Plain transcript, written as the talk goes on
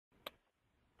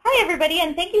everybody,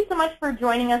 and thank you so much for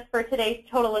joining us for today's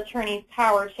Total Attorneys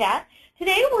Power Chat.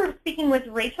 Today we're speaking with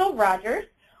Rachel Rodgers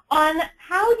on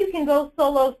how you can go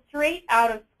solo straight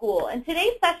out of school. And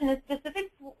today's session is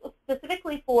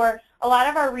specifically for a lot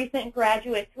of our recent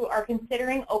graduates who are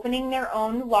considering opening their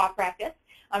own law practice.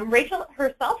 Rachel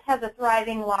herself has a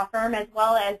thriving law firm, as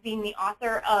well as being the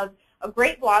author of a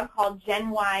great blog called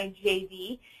Gen Y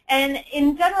JV, and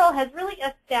in general has really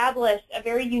established a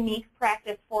very unique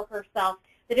practice for herself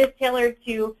that is tailored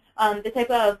to the type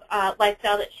of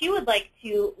lifestyle that she would like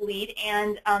to lead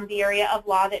and the area of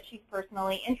law that she's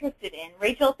personally interested in.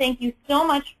 Rachel, thank you so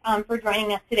much for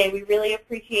joining us today. We really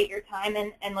appreciate your time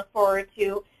and look forward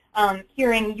to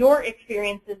hearing your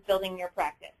experiences building your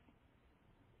practice.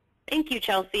 Thank you,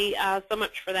 Chelsea, so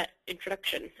much for that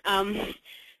introduction.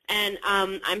 And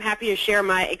I'm happy to share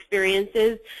my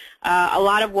experiences. A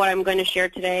lot of what I'm going to share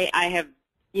today I have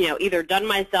either done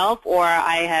myself or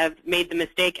I have made the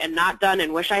mistake and not done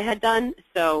and wish I had done.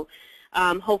 So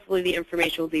hopefully the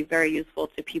information will be very useful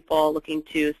to people looking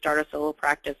to start a solo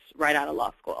practice right out of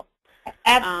law school.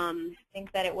 Absolutely. I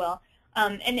think that it will.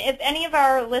 And if any of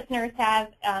our listeners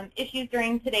have issues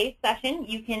during today's session,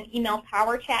 you can email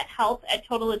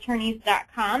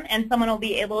powerchathelp@totalattorneys.com and someone will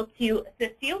be able to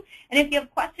assist you. And if you have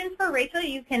questions for Rachel,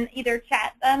 you can either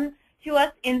chat them to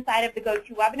us inside of the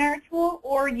GoToWebinar tool,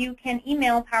 or you can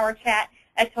email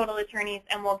powerchat@totalattorneys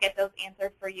and we'll get those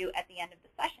answered for you at the end of the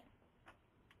session.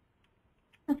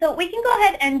 So we can go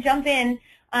ahead and jump in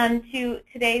to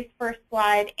today's first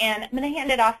slide, and I'm going to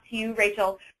hand it off to you,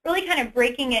 Rachel, really kind of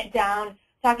breaking it down,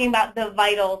 talking about the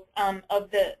vitals of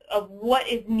what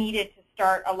is needed to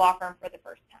start a law firm for the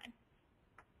first time.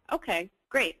 Okay,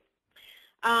 great.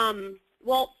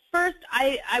 Well, first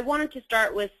I wanted to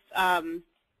start with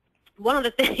one of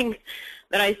the things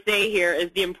that I say here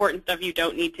is the important stuff you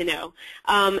don't need to know.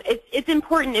 It's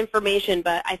important information,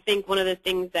 but I think one of the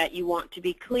things that you want to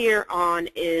be clear on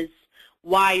is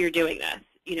why you're doing this.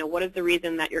 What is the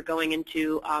reason that you're going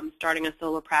into starting a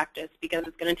solo practice? Because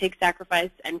it's going to take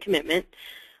sacrifice and commitment.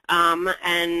 And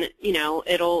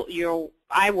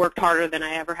I worked harder than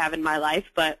I ever have in my life,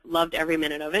 but loved every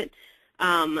minute of it.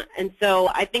 And so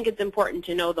I think it's important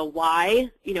to know the why,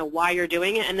 why you're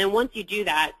doing it. And then once you do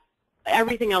that,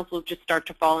 everything else will just start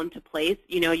to fall into place.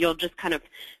 You'll just kind of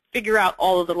figure out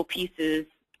all the little pieces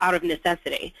out of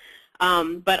necessity.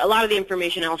 But a lot of the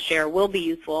information I'll share will be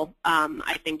useful,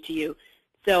 I think, to you.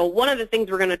 So one of the things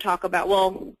we're going to talk about,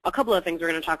 well, a couple of things we're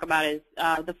going to talk about is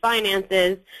the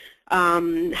finances,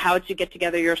 how to get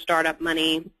together your startup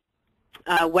money,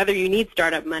 whether you need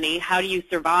startup money, how do you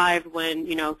survive when,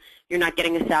 you're not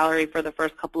getting a salary for the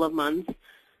first couple of months,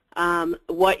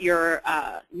 what your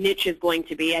niche is going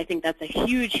to be. I think that's a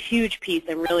huge, huge piece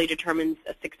and really determines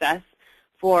a success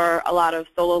for a lot of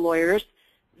solo lawyers.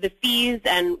 The fees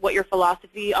and what your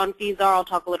philosophy on fees are. I'll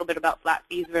talk a little bit about flat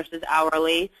fees versus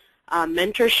hourly.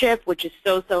 Mentorship, which is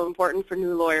so, so important for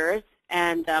new lawyers,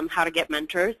 and how to get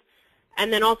mentors.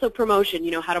 And then also promotion,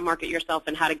 how to market yourself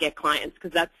and how to get clients,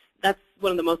 because that's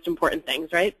one of the most important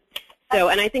things, right? So,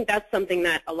 and I think that's something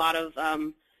that a lot of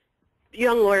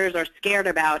young lawyers are scared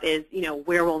about is,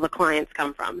 where will the clients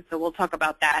come from? So we'll talk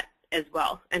about that as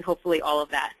well, and hopefully all of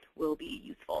that will be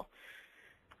useful.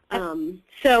 Oh,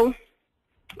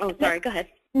 sorry, go ahead.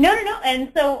 No.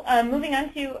 And so moving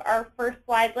on to our first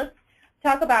slide, let's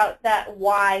talk about that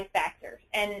why factor.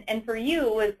 And for you,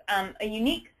 it was a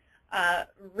unique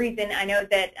reason. I know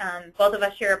that both of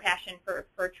us share a passion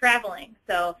for traveling,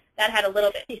 so that had a little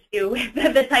bit to do with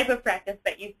the type of practice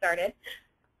that you started.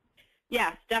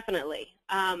 Yes, definitely.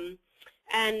 And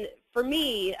for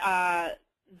me,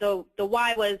 the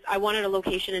why was I wanted a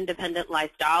location-independent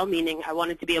lifestyle, meaning I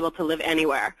wanted to be able to live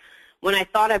anywhere. When I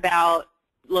thought about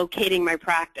locating my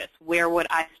practice, where would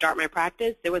I start my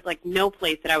practice, there was like no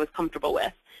place that I was comfortable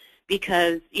with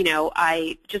because,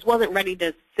 I just wasn't ready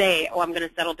to say, oh, I'm going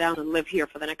to settle down and live here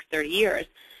for the next 30 years.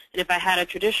 And if I had a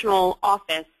traditional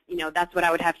office, that's what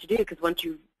I would have to do because once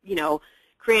you,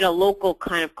 create a local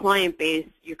kind of client base,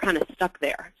 you're kind of stuck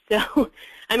there. So,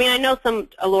 I mean, I know some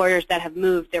lawyers that have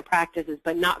moved their practices,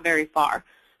 but not very far.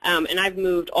 And I've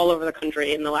moved all over the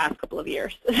country in the last couple of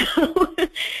years.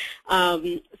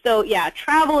 So yeah,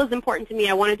 travel is important to me.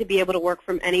 I wanted to be able to work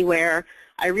from anywhere.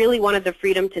 I really wanted the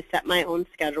freedom to set my own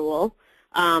schedule.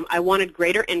 I wanted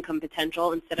greater income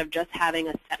potential instead of just having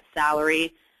a set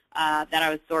salary that I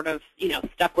was sort of,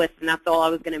 stuck with, and that's all I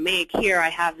was going to make. Here I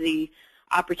have the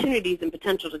opportunities and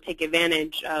potential to take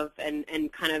advantage of and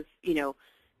kind of,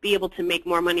 be able to make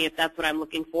more money if that's what I'm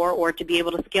looking for, or to be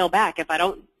able to scale back if I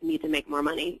don't need to make more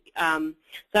money. So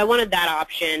I wanted that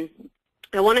option.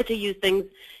 I wanted to use things,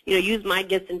 use my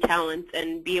gifts and talents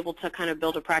and be able to kind of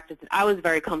build a practice that I was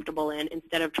very comfortable in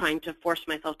instead of trying to force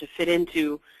myself to fit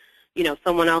into,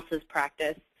 someone else's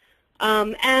practice.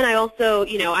 And I also,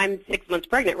 I'm 6 months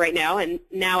pregnant right now, and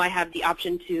now I have the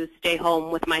option to stay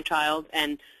home with my child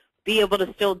and be able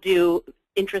to still do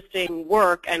interesting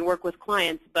work and work with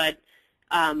clients, but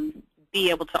be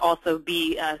able to also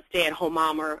be a stay-at-home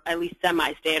mom, or at least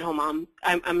semi-stay-at-home mom.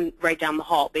 I'm right down the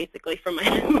hall, basically, from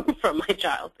my from my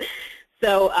child.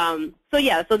 So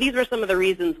so these were some of the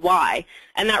reasons why,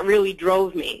 and that really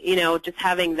drove me. Just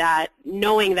having that,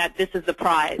 knowing that this is the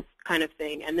prize kind of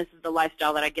thing, and this is the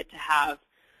lifestyle that I get to have,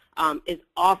 is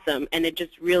awesome, and it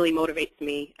just really motivates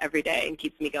me every day and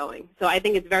keeps me going. So I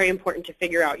think it's very important to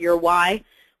figure out your why.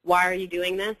 Why are you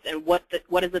doing this, and what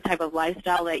is the type of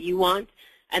lifestyle that you want,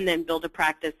 and then build a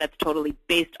practice that's totally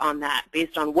based on that,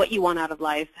 based on what you want out of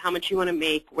life, how much you want to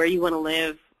make, where you want to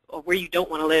live, or where you don't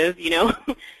want to live,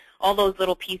 all those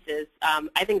little pieces.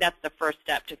 I think that's the first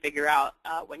step to figure out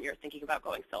when you're thinking about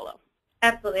going solo.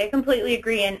 Absolutely. I completely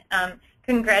agree, and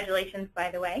congratulations,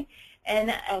 by the way.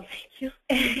 And oh, thank you.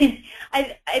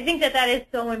 I think that is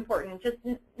so important,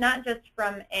 not just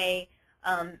from a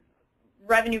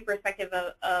revenue perspective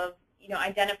of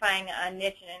identifying a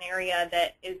niche in an area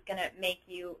that is going to make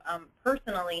you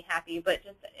personally happy, but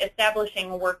just establishing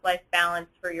a work-life balance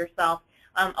for yourself,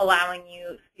 allowing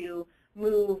you to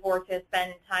move or to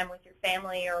spend time with your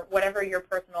family or whatever your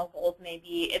personal goals may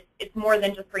be. It's more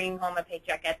than just bringing home a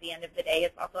paycheck at the end of the day.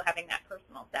 It's also having that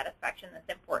personal satisfaction that's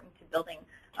important to building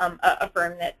a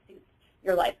firm that suits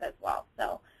your life as well.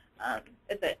 So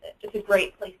it's a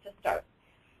great place to start.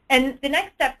 And the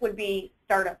next step would be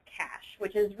startup cash,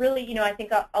 which is really, I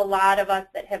think a lot of us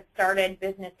that have started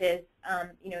businesses,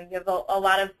 you have a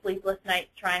lot of sleepless nights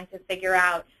trying to figure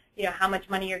out, how much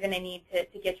money you're going to need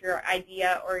to get your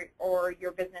idea or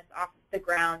your business off the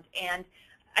ground. And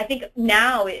I think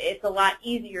now it's a lot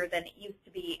easier than it used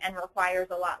to be and requires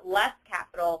a lot less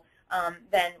capital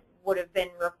than would have been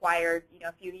required,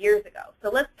 a few years ago. So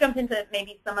let's jump into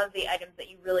maybe some of the items that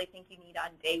you really think you need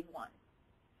on day one.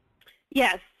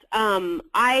 Yes.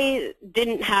 I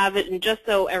didn't have it, and just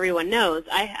so everyone knows,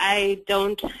 I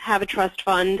don't have a trust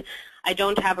fund. I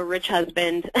don't have a rich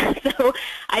husband, so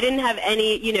I didn't have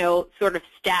any, sort of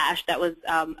stash that was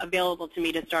available to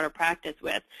me to start a practice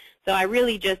with. So I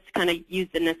really just kind of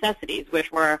used the necessities, which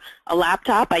were a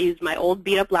laptop. I used my old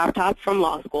beat-up laptop from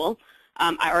law school.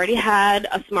 I already had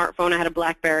a smartphone. I had a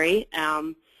BlackBerry,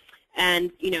 and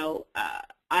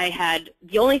I had,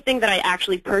 the only thing that I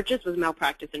actually purchased was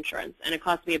malpractice insurance, and it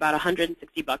cost me about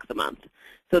 $160 a month.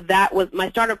 So that was, my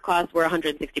startup costs were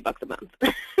 $160 a month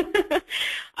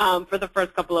for the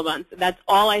first couple of months. That's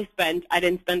all I spent. I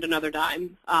didn't spend another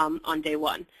dime on day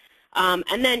one.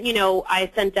 And then,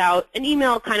 I sent out an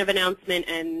email kind of announcement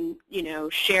and,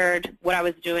 shared what I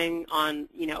was doing on,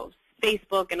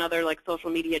 Facebook and other social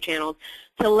media channels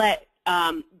to let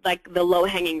the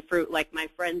low-hanging fruit, like my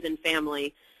friends and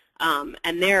family,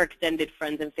 and their extended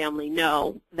friends and family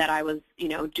know that I was,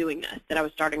 doing this, that I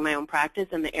was starting my own practice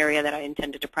in the area that I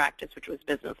intended to practice, which was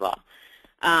business law.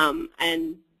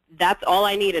 And that's all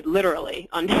I needed, literally,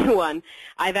 on day one.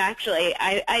 I've actually,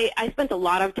 I spent a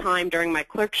lot of time during my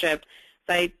clerkship.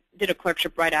 So I did a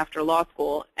clerkship right after law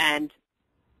school, and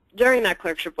during that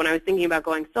clerkship, when I was thinking about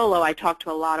going solo, I talked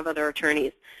to a lot of other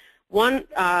attorneys. One,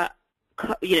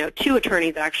 two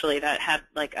attorneys actually that had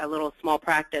a little small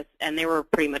practice, and they were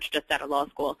pretty much just out of law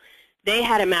school. They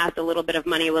had amassed a little bit of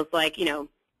money. It was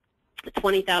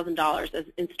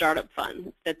 $20,000 in startup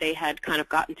funds that they had kind of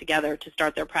gotten together to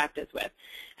start their practice with.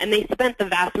 And they spent the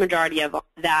vast majority of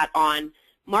that on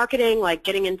marketing,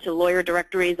 getting into lawyer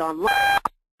directories online,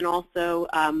 and also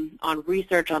on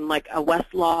research on a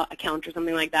Westlaw account or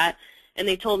something like that. And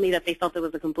they told me that they felt it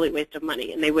was a complete waste of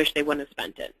money, and they wish they wouldn't have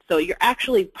spent it. So you're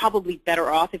actually probably better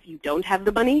off if you don't have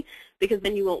the money, because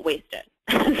then you won't waste it.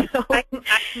 So. I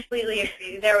completely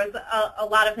agree. There was a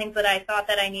lot of things that I thought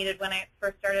that I needed when I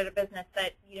first started a business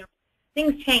that,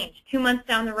 things change. 2 months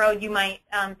down the road, you might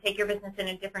take your business in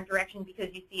a different direction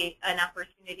because you see an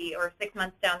opportunity, or 6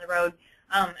 months down the road,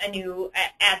 a new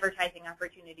advertising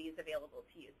opportunity is available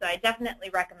to you. So I definitely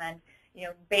recommend,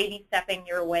 baby stepping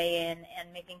your way in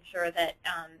and making sure that,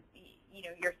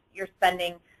 you're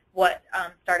spending what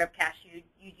startup cash you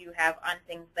do have on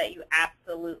things that you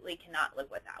absolutely cannot live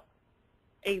without.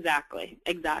 Exactly,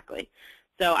 exactly.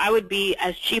 So I would be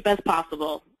as cheap as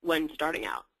possible when starting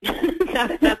out.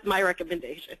 That's my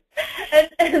recommendation.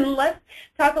 And let's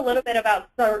talk a little bit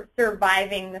about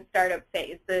surviving the startup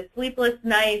phase, the sleepless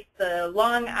nights, the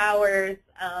long hours,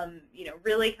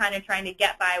 really kind of trying to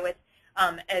get by with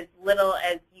as little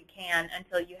as you can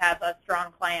until you have a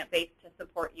strong client base to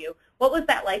support you. What was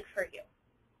that like for you?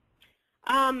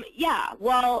 Yeah,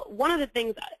 well, one of the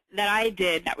things that I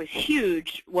did that was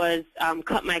huge was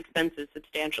cut my expenses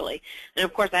substantially. And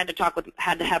of course, I had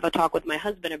to have a talk with my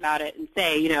husband about it and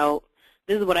say, you know,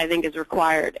 this is what I think is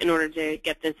required in order to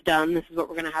get this done. This is what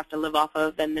we're going to have to live off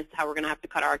of, and this is how we're going to have to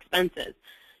cut our expenses.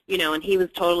 You know, and he was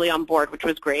totally on board, which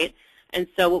was great. And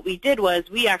so what we did was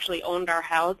we actually owned our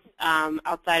house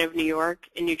outside of New York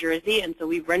in New Jersey, and so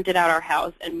we rented out our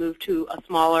house and moved to a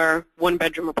smaller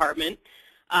one-bedroom apartment.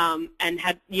 And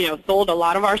had, you know, sold a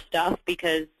lot of our stuff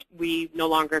because we no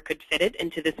longer could fit it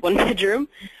into this one bedroom,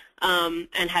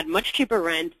 and had much cheaper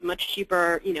rent, much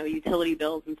cheaper, you know, utility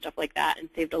bills and stuff like that, and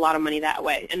saved a lot of money that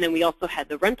way. And then we also had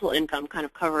the rental income kind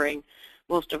of covering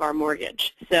most of our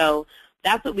mortgage. So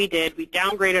that's what we did. We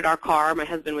downgraded our car. My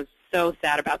husband was so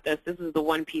sad about this. This was the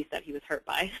one piece that he was hurt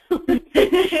by.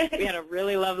 We had a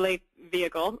really lovely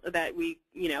vehicle that we,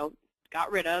 you know,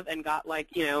 got rid of and got, like,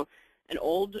 you know, an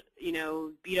old, you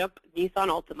know, beat-up Nissan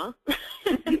Altima.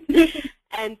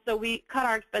 And so we cut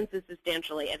our expenses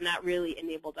substantially, and that really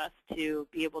enabled us to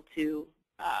be able to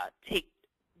take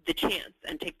the chance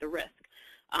and take the risk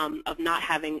of not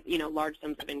having, you know, large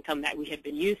sums of income that we had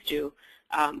been used to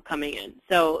coming in.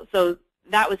 So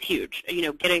that was huge.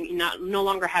 You know, no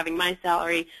longer having my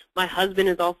salary. My husband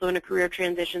is also in a career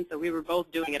transition, so we were both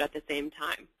doing it at the same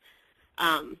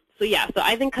time. So yeah, so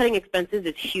I think cutting expenses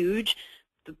is huge.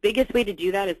 The biggest way to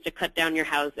do that is to cut down your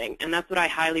housing, and that's what I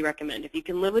highly recommend. If you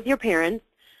can live with your parents,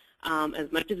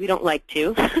 as much as we don't like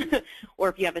to, or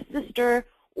if you have a sister,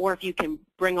 or if you can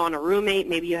bring on a roommate,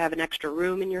 maybe you have an extra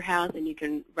room in your house and you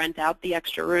can rent out the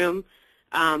extra room.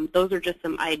 Those are just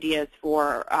some ideas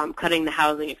for cutting the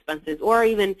housing expenses, or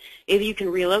even if you can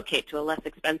relocate to a less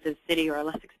expensive city or a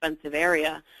less expensive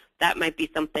area, that might be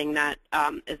something that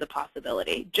is a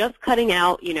possibility. Just cutting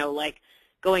out, you know, like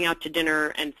going out to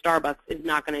dinner and Starbucks is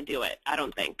not going to do it, I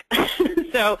don't think.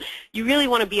 So you really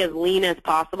want to be as lean as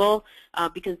possible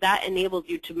because that enables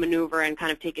you to maneuver and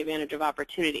kind of take advantage of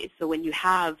opportunities. So when you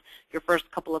have your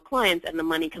first couple of clients and the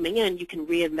money coming in, you can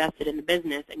reinvest it in the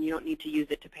business and you don't need to use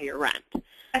it to pay your rent.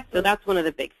 Excellent. So that's one of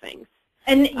the big things.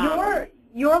 And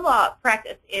your law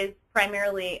practice is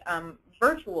primarily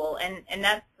virtual, and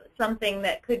that's something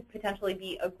that could potentially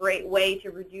be a great way to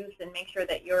reduce and make sure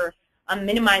that you're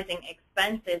minimizing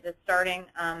expenses is starting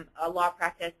a law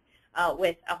practice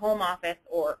with a home office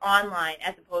or online,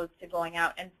 as opposed to going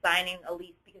out and signing a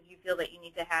lease because you feel that you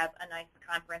need to have a nice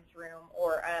conference room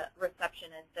or a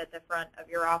receptionist at the front of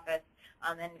your office,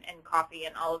 and coffee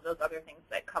and all of those other things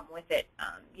that come with it.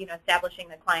 You know, establishing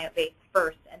the client base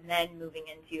first and then moving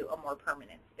into a more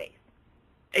permanent space.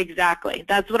 Exactly.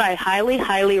 That's what I highly,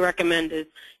 highly recommend, is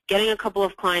getting a couple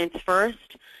of clients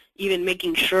first, even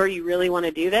making sure you really want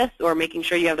to do this, or making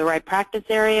sure you have the right practice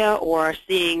area, or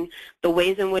seeing the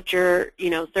ways in which you're, you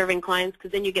know, serving clients,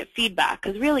 because then you get feedback.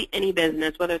 Because really any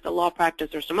business, whether it's a law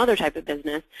practice or some other type of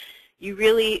business, you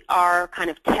really are kind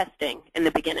of testing in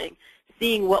the beginning,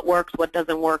 seeing what works, what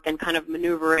doesn't work, and kind of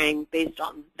maneuvering based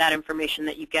on that information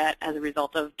that you get as a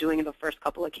result of doing the first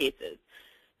couple of cases.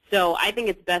 So I think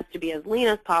it's best to be as lean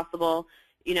as possible.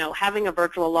 You know, having a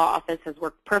virtual law office has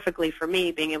worked perfectly for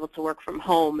me, being able to work from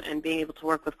home and being able to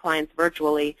work with clients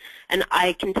virtually. And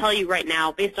I can tell you right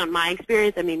now, based on my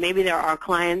experience, I mean, maybe there are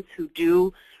clients who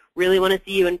do really want to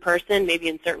see you in person, maybe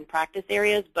in certain practice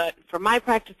areas, but for my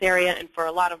practice area and for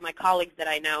a lot of my colleagues that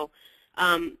I know,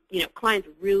 you know, clients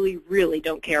really, really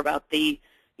don't care about the,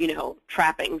 you know,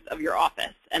 trappings of your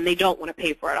office, and they don't want to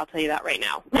pay for it. I'll tell you that right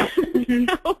now.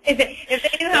 So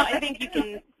I think you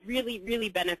can really, really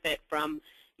benefit from,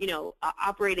 you know,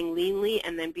 operating leanly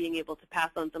and then being able to pass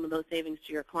on some of those savings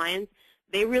to your clients.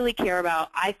 They really care about,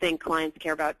 I think clients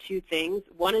care about two things.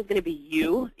 One is going to be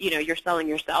you know, you're selling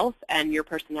yourself and your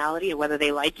personality and whether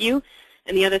they like you.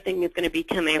 And the other thing is going to be,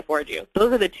 can they afford you?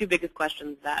 Those are the two biggest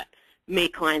questions that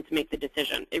make clients make the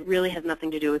decision. It really has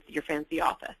nothing to do with your fancy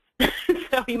office.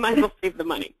 So you might as well save the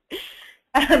money.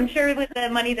 I'm sure with the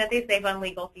money that they save on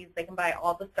legal fees, they can buy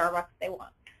all the Starbucks they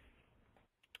want.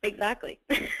 Exactly.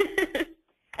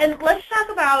 And let's talk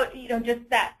about, you know, just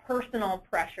that personal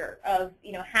pressure of,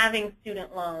 you know, having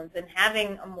student loans and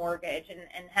having a mortgage and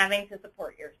having to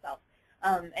support yourself,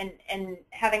 and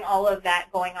having all of that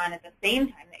going on at the same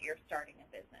time that you're starting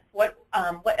a business.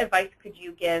 What advice could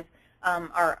you give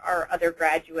our other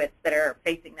graduates that are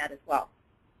facing that as well?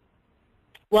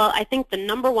 Well, I think the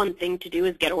number one thing to do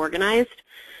is get organized.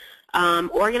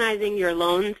 Organizing your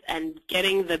loans and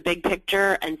getting the big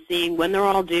picture and seeing when they're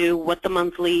all due, what the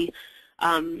monthly,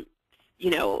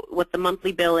 what the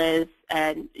monthly bill is,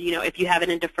 and if you have it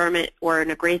in deferment or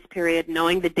in a grace period,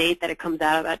 knowing the date that it comes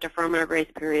out of that deferment or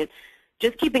grace period,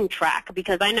 just keeping track,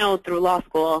 because I know through law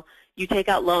school you take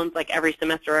out loans like every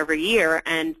semester or every year,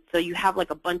 and so you have like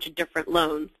a bunch of different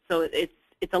loans, so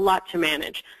it's a lot to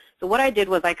manage. So what I did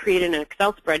was I created an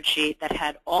Excel spreadsheet that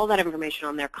had all that information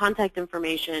on there, contact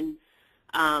information,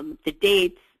 the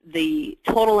dates, the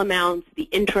total amounts, the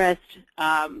interest,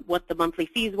 what the monthly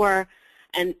fees were,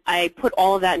 and I put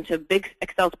all of that into a big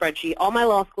Excel spreadsheet, all my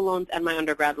law school loans and my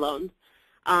undergrad loans.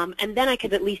 And then I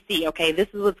could at least see, okay, this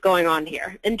is what's going on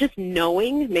here. And just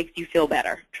knowing makes you feel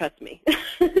better, trust me.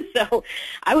 So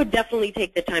I would definitely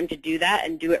take the time to do that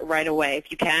and do it right away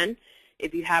if you can,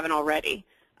 if you haven't already.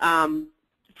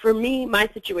 For me, my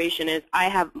situation is I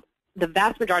have the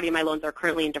vast majority of my loans are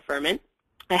currently in deferment.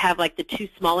 I have like the 2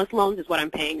 smallest loans is what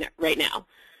I'm paying right now.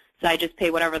 So I just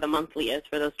pay whatever the monthly is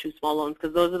for those 2 small loans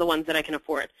because those are the ones that I can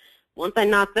afford. Once I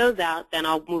knock those out, then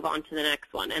I'll move on to the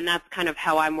next one, and that's kind of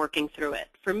how I'm working through it.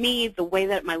 For me, the way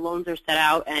that my loans are set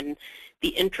out and the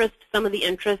interest, some of the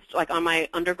interest like on my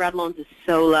undergrad loans is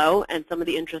so low, and some of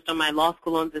the interest on my law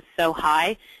school loans is so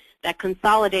high that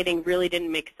consolidating really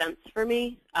didn't make sense for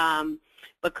me.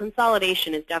 But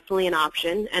consolidation is definitely an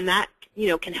option, and that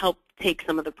can help take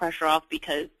some of the pressure off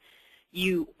because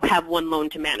you have one loan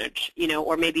to manage,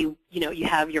 or maybe you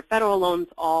have your federal loans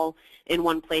all in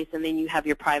one place, and then you have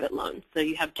your private loans. So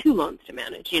you have 2 loans to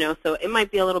manage, so it might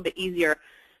be a little bit easier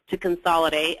to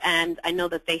consolidate. And I know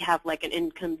that they have like an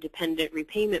income-dependent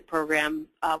repayment program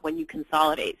when you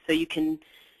consolidate. So you can,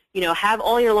 have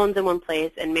all your loans in one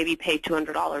place and maybe pay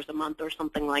 $200 a month or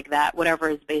something like that, whatever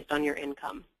is based on your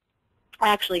income. I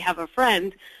actually have a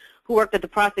friend who worked at the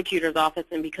prosecutor's office,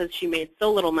 and because she made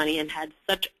so little money and had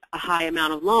such a high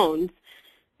amount of loans,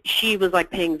 she was like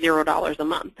paying $0 a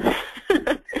month.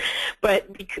 But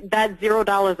that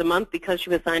 $0 a month, because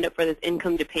she was signed up for this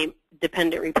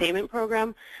income-dependent repayment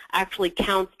program, actually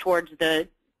counts towards the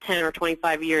 10 or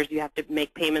 25 years you have to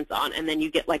make payments on, and then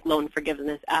you get like loan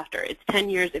forgiveness after. It's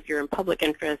 10 years if you're in public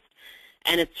interest,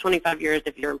 and it's 25 years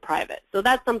if you're in private. So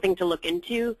that's something to look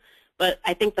into. But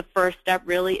I think the first step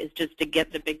really is just to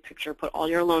get the big picture, put all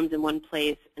your loans in one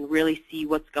place, and really see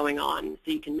what's going on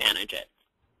so you can manage it.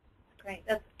 Great.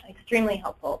 That's extremely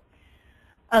helpful.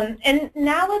 And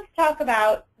now let's talk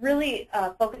about really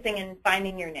focusing and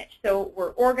finding your niche. So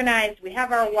we're organized. We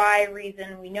have our why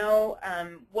reason. We know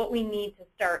what we need to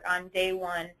start on day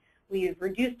one. We've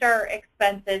reduced our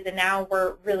expenses, and now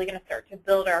we're really going to start to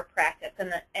build our practice.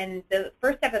 And the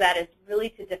first step of that is really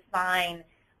to define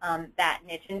that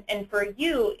niche. And for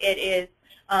you, it is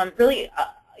really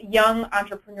young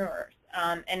entrepreneurs,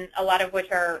 and a lot of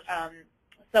which are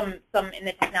some in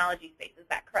the technology space. Is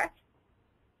that correct?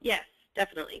 Yes,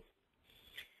 definitely.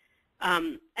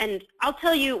 And I'll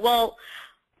tell you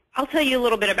a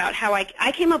little bit about how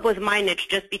I came up with my niche,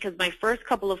 just because my first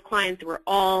couple of clients were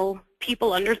all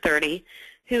people under 30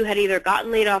 who had either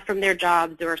gotten laid off from their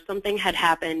jobs or something had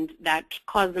happened that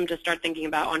caused them to start thinking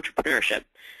about entrepreneurship.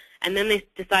 And then they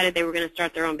decided they were going to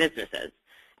start their own businesses.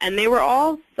 And they were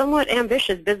all somewhat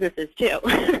ambitious businesses, too.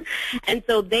 And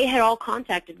so they had all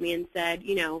contacted me and said,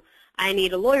 I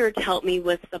need a lawyer to help me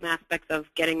with some aspects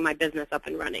of getting my business up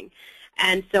and running.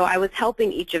 And so I was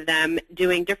helping each of them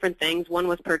doing different things. One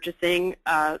was purchasing,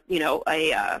 a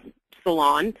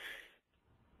salon.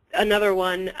 Another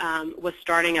one was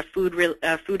starting a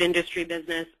food industry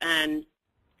business, and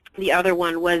the other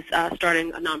one was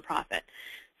starting a nonprofit.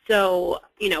 So,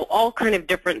 all kind of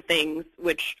different things,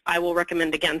 which I will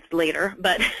recommend against later.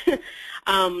 But,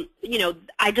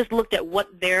 I just looked at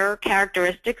what their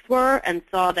characteristics were and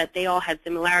saw that they all had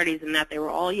similarities in that they were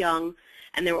all young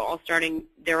and they were all starting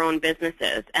their own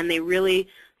businesses. And they really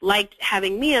liked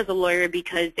having me as a lawyer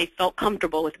because they felt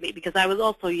comfortable with me, because I was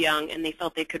also young and they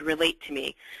felt they could relate to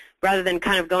me, rather than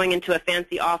kind of going into a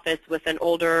fancy office with an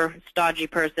older, stodgy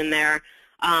person there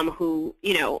who,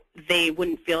 they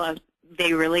wouldn't feel as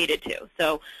they related to.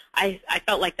 So I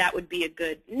felt like that would be a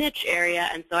good niche area,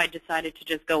 and so I decided to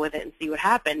just go with it and see what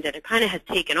happened, and it kind of has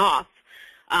taken off.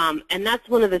 And that's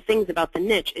one of the things about the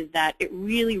niche, is that it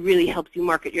really, really helps you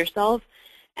market yourself,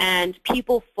 and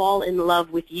people fall in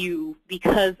love with you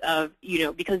because of,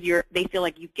 because they feel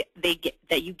like you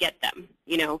get them.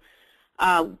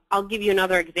 I'll give you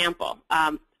another example.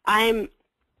 My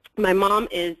mom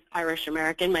is Irish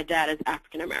American, my dad is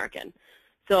African American.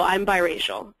 So I'm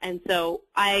biracial, and so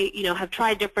I, have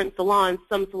tried different salons.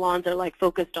 Some salons are like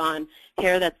focused on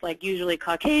hair that's like usually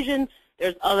Caucasian.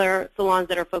 There's other salons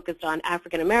that are focused on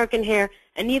African American hair,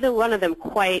 and neither one of them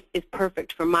quite is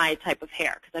perfect for my type of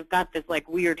hair, because I've got this like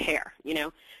weird hair,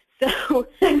 So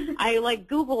I like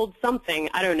Googled something,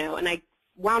 I don't know, and I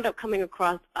wound up coming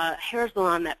across a hair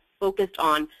salon that focused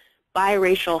on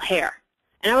biracial hair.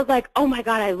 And I was like, oh my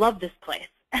God, I love this place.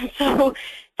 And so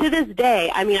to this day,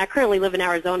 I mean, I currently live in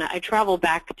Arizona. I travel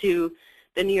back to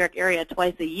the New York area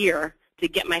twice a year to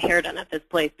get my hair done at this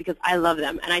place because I love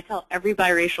them. And I tell every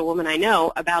biracial woman I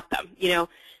know about them, you know.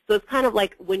 So it's kind of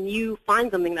like when you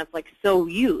find something that's like so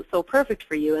you, so perfect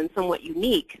for you and somewhat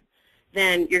unique,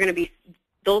 then you're going to be,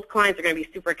 those clients are going to be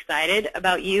super excited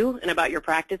about you and about your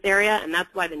practice area, and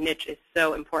that's why the niche is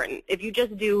so important. If you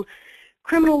just do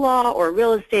criminal law or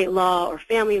real estate law or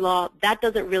family law, that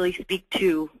doesn't really speak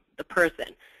to the person.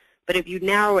 But if you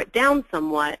narrow it down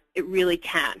somewhat, it really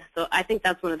can. So I think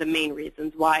that's one of the main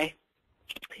reasons why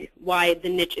the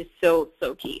niche is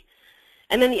so key.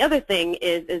 And then the other thing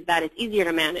is that it's easier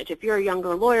to manage. If you're a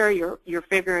younger lawyer, you're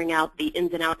figuring out the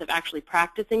ins and outs of actually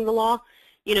practicing the law.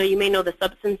 You know, you may know the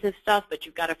substantive stuff, but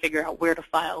you've got to figure out where to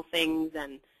file things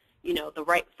and, you know, the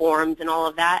right forms and all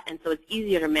of that. And so it's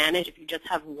easier to manage if you just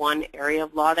have one area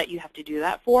of law that you have to do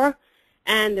that for.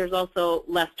 And there's also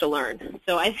less to learn.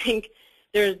 So I think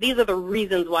these are the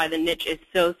reasons why the niche is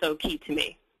so key to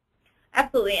me.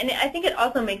 Absolutely, and I think it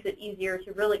also makes it easier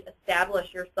to really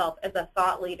establish yourself as a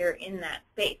thought leader in that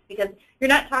space, because you're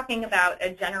not talking about a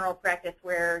general practice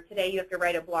where today you have to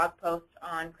write a blog post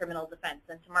on criminal defense,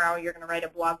 and tomorrow you're going to write a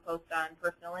blog post on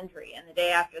personal injury, and the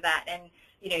day after that, and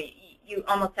you know, you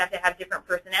almost have to have different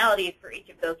personalities for each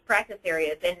of those practice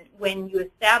areas. And when you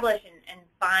establish and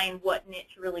find what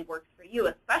niche really works for you,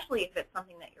 especially if it's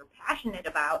something that you're passionate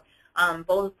about,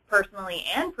 both personally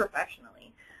and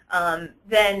professionally,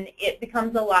 then it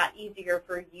becomes a lot easier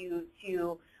for you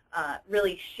to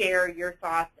really share your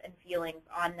thoughts and feelings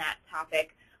on that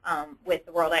topic with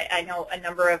the world. I know a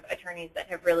number of attorneys that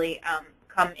have really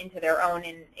come into their own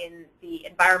in the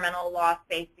environmental law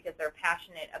space because they're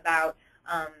passionate about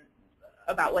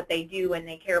what they do and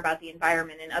they care about the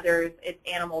environment, and others it's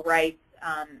animal rights,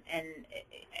 and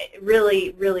it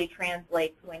really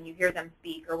translates when you hear them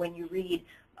speak or when you read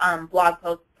blog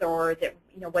posts or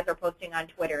what they're posting on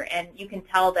Twitter, and you can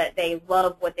tell that they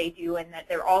love what they do and that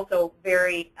they're also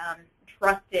very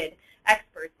trusted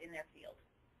experts in their field,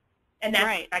 and that's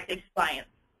right. affecting clients.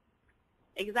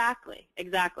 Exactly.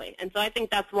 And so I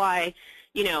think that's why,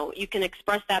 you know, you can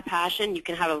express that passion. You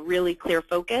can have a really clear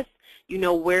focus. You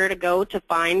know where to go to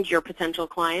find your potential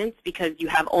clients because you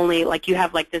have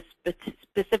this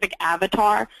specific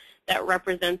avatar that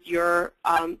represents your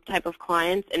type of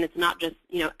clients, and it's not just,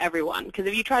 you know, everyone. Because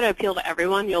if you try to appeal to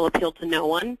everyone, you'll appeal to no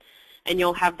one, and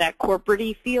you'll have that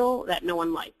corporate-y feel that no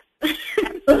one likes.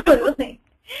 Absolutely.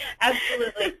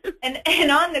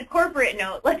 And on the corporate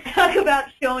note, let's talk about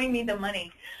showing me the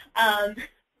money.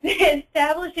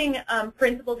 Establishing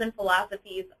principles and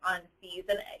philosophies on fees.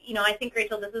 And, you know, I think,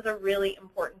 Rachel, this is a really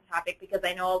important topic because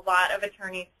I know a lot of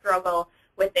attorneys struggle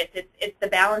with this. It's the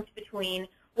balance between,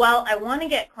 well, I want to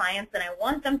get clients and I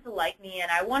want them to like me and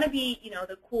I want to be, you know,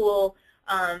 the cool,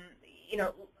 you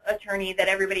know, attorney that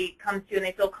everybody comes to and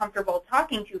they feel comfortable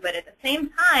talking to, but at the same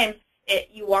time,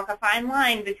 you walk a fine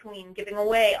line between giving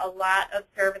away a lot of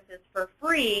services for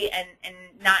free and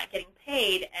not getting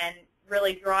paid, and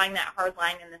really drawing that hard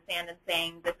line in the sand and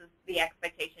saying this is the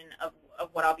expectation of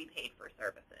what I'll be paid for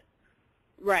services.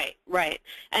 Right.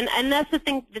 And that's the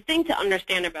thing to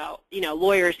understand about, you know,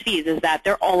 lawyers' fees is that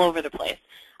they're all over the place.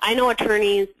 I know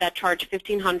attorneys that charge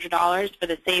 $1,500 for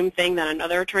the same thing that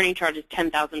another attorney charges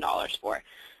 $10,000 for.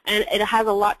 And it has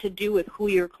a lot to do with who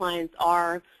your clients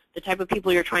are, the type of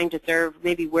people you're trying to serve,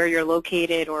 maybe where you're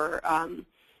located or,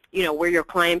 you know, where your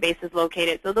client base is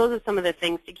located. So those are some of the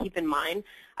things to keep in mind.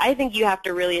 I think you have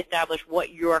to really establish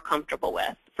what you're comfortable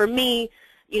with. For me,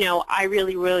 you know, I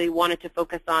really wanted to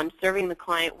focus on serving the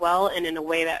client well and in a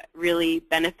way that really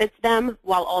benefits them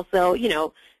while also, you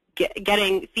know,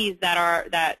 getting fees that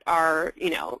are you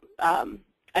know,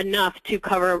 enough to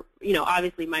cover, you know,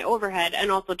 obviously my overhead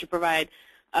and also to provide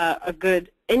a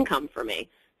good income for me.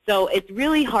 So it's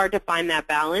really hard to find that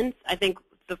balance. I think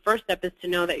the first step is to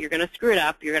know that you're going to screw it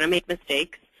up, you're going to make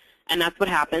mistakes, and that's what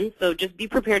happens. So just be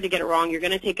prepared to get it wrong. You're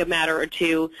going to take a matter or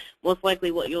two. Most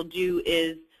likely what you'll do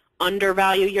is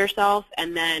undervalue yourself,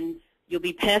 and then you'll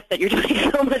be pissed that you're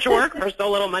doing so much work for so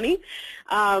little money.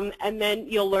 And then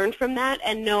you'll learn from that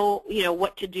and know, you know,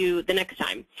 what to do the next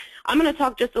time. I'm going to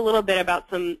talk just a little bit about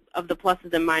some of the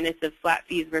pluses and minuses of flat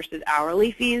fees versus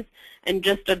hourly fees. And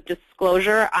just a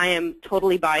disclosure, I am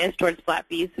totally biased towards flat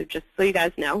fees, so just so you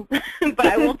guys know. But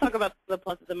I will talk about the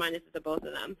pluses and minuses of both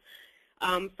of them.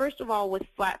 First of all, with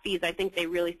flat fees, I think they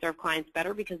really serve clients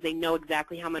better because they know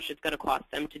exactly how much it's going to cost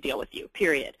them to deal with you,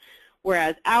 period.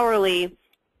 Whereas hourly,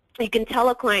 you can tell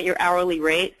a client your hourly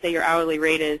rate, say your hourly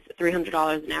rate is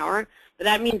 $300 an hour, But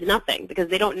that means nothing because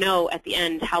they don't know at the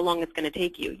end how long it's going to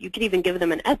take you. You could even give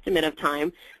them an estimate of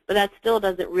time, but that still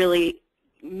doesn't really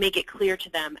make it clear to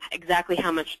them exactly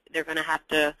how much they're going to have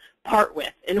to part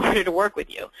with in order to work with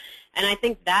you. And I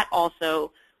think that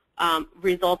also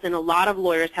results in a lot of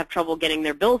lawyers have trouble getting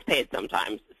their bills paid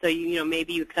sometimes. So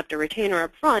maybe you accept a retainer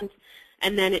up front,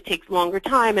 and then it takes longer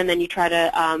time, and then you try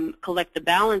to collect the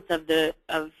balance of the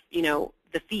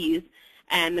fees,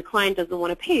 and the client doesn't want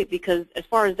to pay it because as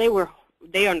far as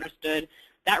they understood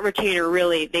that retainer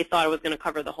really they thought it was going to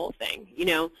cover the whole thing.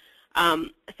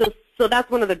 So that's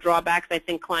one of the drawbacks. I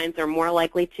think clients are more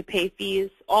likely to pay fees.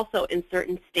 Also, in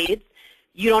certain states,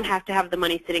 you don't have to have the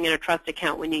money sitting in a trust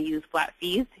account when you use flat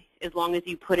fees, as long as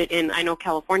you put it in. I know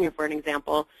California, for an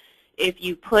example, if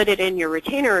you put it in your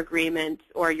retainer agreement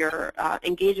or your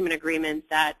engagement agreement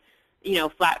that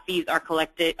flat fees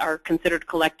are considered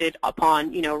collected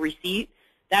upon receipt,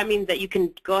 that means that you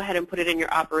can go ahead and put it in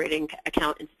your operating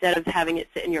account instead of having it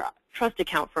sit in your trust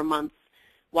account for months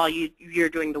while you're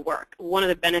doing the work. One of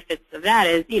the benefits of that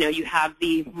is you have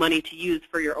the money to use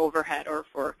for your overhead or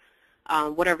for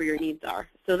whatever your needs are.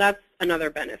 So that's another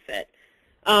benefit.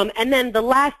 And then the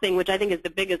last thing, which I think is the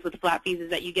biggest with flat fees, is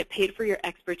that you get paid for your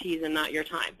expertise and not your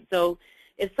time. So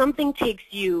if something takes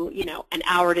you an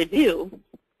hour to do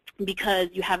because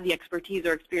you have the expertise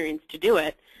or experience to do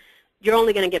it, you're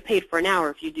only going to get paid for an hour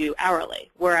if you do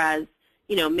hourly. Whereas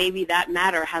maybe that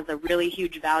matter has a really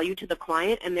huge value to the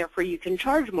client, and therefore you can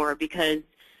charge more because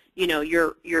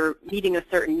you're meeting a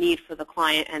certain need for the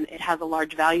client and it has a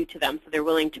large value to them, so they're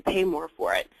willing to pay more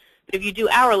for it. But if you do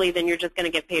hourly, then you're just going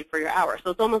to get paid for your hour. So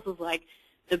it's almost as like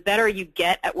the better you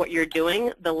get at what you're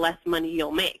doing, the less money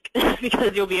you'll make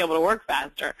because you'll be able to work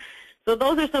faster. So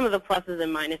those are some of the pluses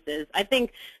and minuses. I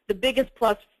think the biggest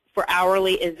plus for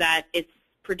hourly is that it's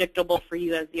predictable for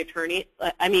you as the attorney.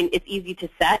 I mean, it's easy to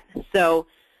set. So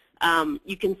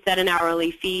you can set an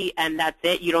hourly fee, and that's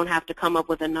it. You don't have to come up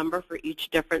with a number for each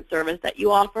different service that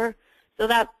you offer. So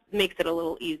that makes it a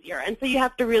little easier. And so you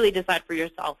have to really decide for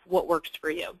yourself what works for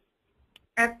you.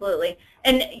 Absolutely.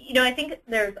 And, I think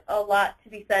there's a lot to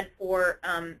be said for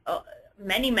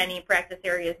many practice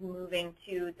areas moving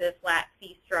to the flat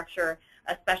fee structure,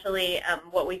 especially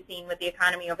what we've seen with the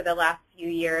economy over the last few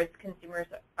years. Consumers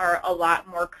are a lot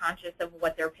more conscious of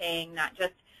what they're paying, not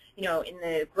just in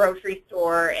the grocery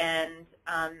store and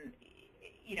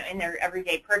in their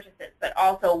everyday purchases, but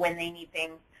also when they need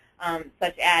things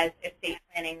such as estate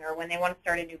planning or when they want to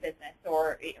start a new business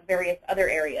or various other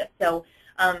areas. So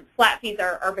flat fees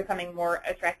are becoming more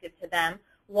attractive to them.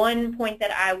 One point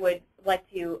that I would like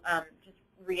to just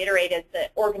reiterate is the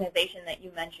organization that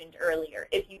you mentioned earlier.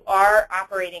 If you are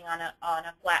operating on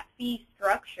a flat fee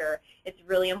structure, it's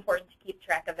really important to keep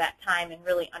track of that time and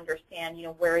really understand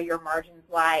where your margins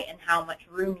lie and how much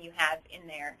room you have in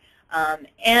there.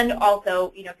 And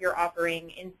also, if you're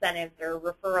offering incentives or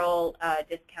referral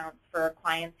discounts for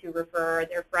clients who refer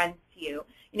their friends to you,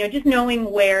 just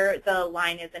knowing where the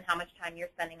line is and how much time you're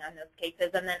spending on those cases,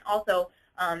 and then also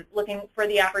looking for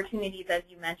the opportunities, as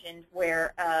you mentioned,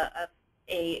 where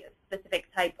a specific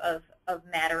type of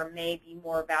matter may be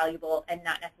more valuable and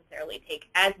not necessarily take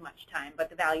as much time, but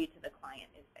the value to the client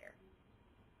is there.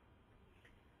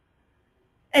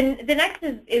 And the next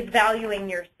is valuing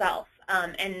yourself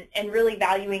and really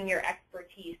valuing your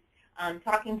expertise,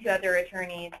 talking to other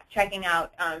attorneys, checking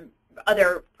out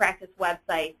other practice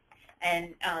websites,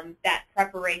 and that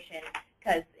preparation,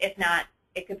 because if not,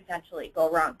 it could potentially go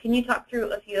wrong. Can you talk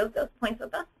through a few of those points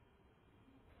with us?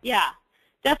 Yeah.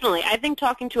 Definitely. I think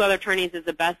talking to other attorneys is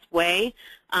the best way.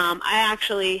 I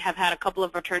actually have had a couple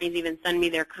of attorneys even send me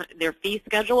their fee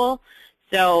schedule.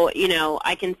 So,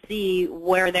 I can see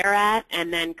where they're at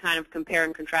and then kind of compare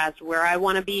and contrast where I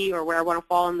want to be or where I want to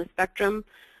fall on the spectrum.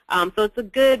 So it's a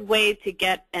good way to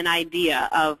get an idea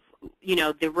of,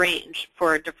 the range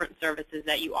for different services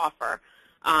that you offer.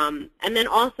 And then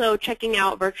also checking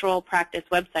out virtual practice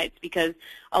websites, because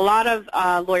a lot of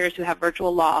lawyers who have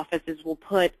virtual law offices will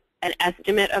put an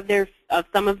estimate of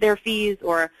some of their fees,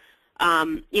 or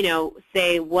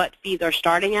say what fees are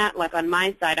starting at. Like on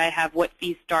my side, I have what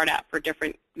fees start at for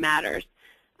different matters.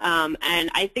 And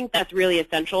I think that's really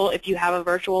essential if you have a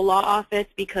virtual law office,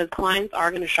 because clients are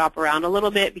going to shop around a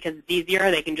little bit because it's easier.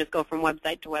 They can just go from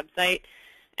website to website.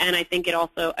 And I think it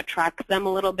also attracts them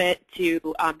a little bit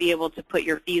to be able to put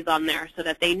your fees on there so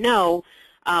that they know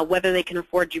whether they can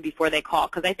afford you before they call.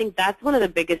 Because I think that's one of the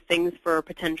biggest things for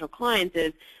potential clients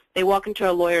is they walk into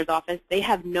a lawyer's office, they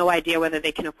have no idea whether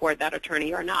they can afford that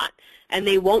attorney or not. And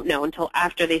they won't know until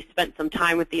after they spent some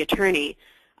time with the attorney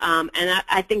And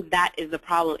I think that is the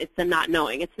problem. It's the not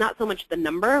knowing. It's not so much the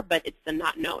number, but it's the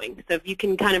not knowing. So if you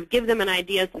can kind of give them an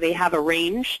idea so they have a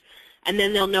range, and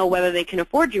then they'll know whether they can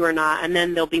afford you or not, and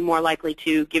then they'll be more likely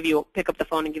to pick up the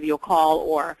phone and give you a call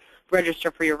or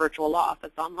register for your virtual law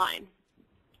office online.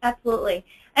 Absolutely.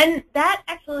 And that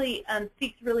actually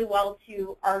speaks really well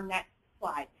to our next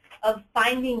slide of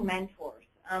finding mentors,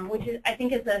 which is, I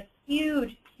think, is a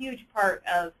huge, huge part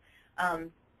of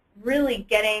really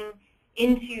getting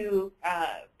into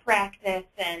practice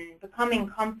and becoming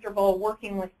comfortable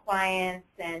working with clients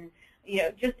and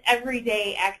just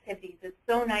everyday activities. It's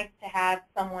so nice to have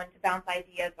someone to bounce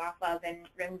ideas off of and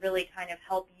really kind of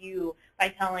help you by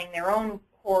telling their own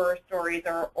horror stories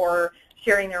or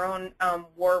sharing their own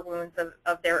war wounds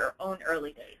of their own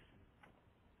early days.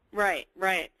 Right,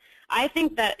 right. I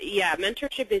think that, yeah,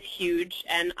 mentorship is huge,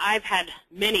 and I've had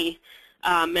many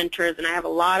mentors, and I have a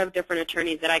lot of different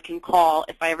attorneys that I can call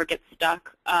if I ever get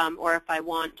stuck, or if I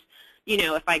want,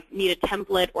 if I need a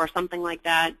template or something like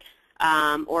that,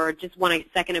 or just want a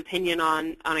second opinion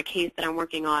on a case that I'm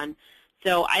working on.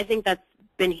 So I think that's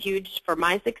been huge for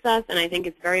my success, and I think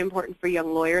it's very important for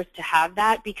young lawyers to have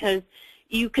that, because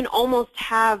you can almost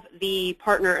have the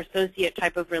partner-associate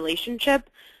type of relationship,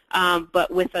 but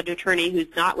with an attorney who's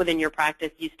not within your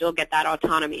practice, you still get that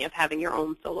autonomy of having your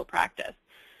own solo practice.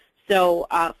 So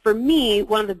for me,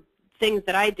 one of the things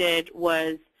that I did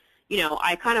was,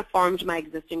 I kind of farmed my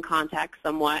existing contacts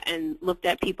somewhat and looked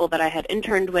at people that I had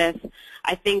interned with.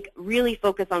 I think really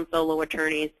focus on solo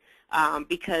attorneys,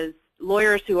 because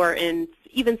lawyers who are in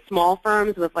even small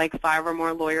firms with like 5 or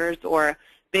more lawyers or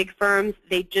big firms,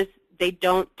 they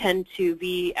don't tend to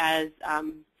be as,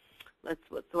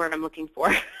 what's the word I'm looking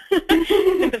for,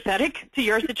 sympathetic to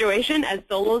your situation as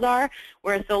solos are,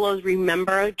 whereas solos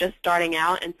remember just starting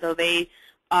out, and so they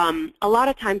a lot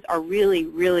of times are really,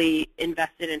 really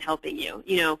invested in helping you.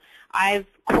 I've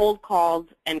cold called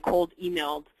and cold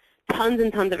emailed tons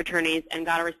and tons of attorneys and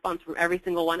got a response from every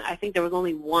single one. I think there was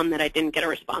only one that I didn't get a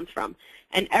response from.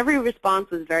 And every response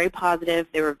was very positive.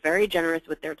 They were very generous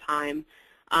with their time.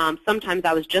 Sometimes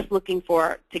I was just looking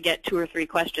to get 2 or 3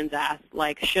 questions asked,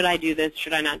 like, should I do this,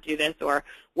 should I not do this, or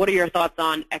what are your thoughts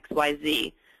on X, Y,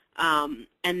 Z?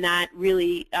 And that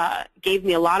really gave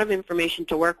me a lot of information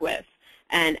to work with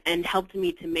and helped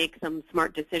me to make some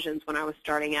smart decisions when I was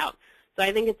starting out. So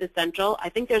I think it's essential. I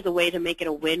think there's a way to make it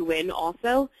a win-win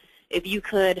also. If you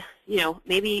could,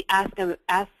 maybe ask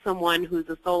someone who's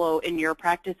a solo in your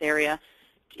practice area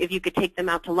if you could take them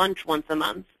out to lunch once a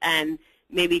month, and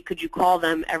maybe could you call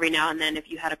them every now and then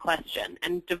if you had a question,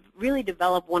 and to really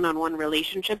develop one-on-one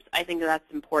relationships. I think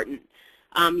that's important.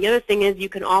 The other thing is you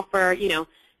can offer,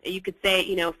 you could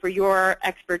say, for your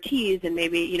expertise and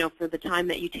maybe, for the time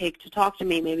that you take to talk to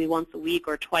me maybe once a week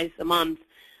or twice a month,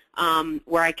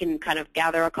 where I can kind of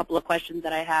gather a couple of questions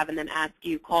that I have and then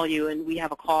call you, and we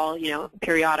have a call,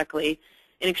 periodically.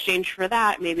 In exchange for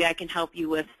that, maybe I can help you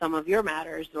with some of your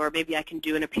matters, or maybe I can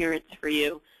do an appearance for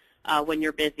you when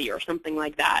you're busy or something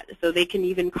like that. So they can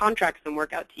even contract some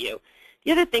work out to you.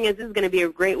 The other thing is this is going to be a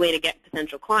great way to get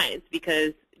potential clients,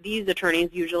 because these attorneys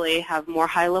usually have more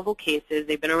high-level cases.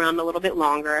 They've been around a little bit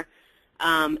longer,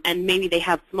 and maybe they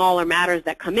have smaller matters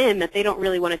that come in that they don't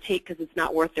really want to take because it's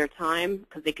not worth their time,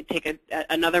 because they could take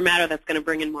another matter that's going to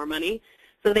bring in more money.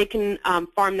 So they can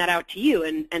farm that out to you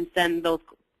and send those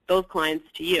clients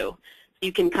to you. So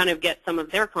you can kind of get some of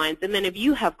their clients. And then if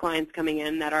you have clients coming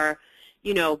in that are,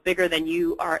 bigger than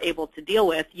you are able to deal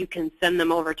with, you can send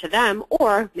them over to them,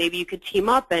 or maybe you could team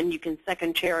up and you can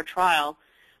second chair a trial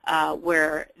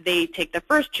where they take the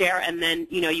first chair, and then,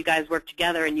 you guys work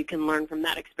together and you can learn from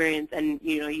that experience, and,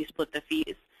 you split the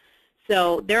fees.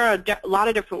 So there are a lot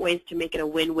of different ways to make it a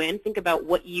win-win. Think about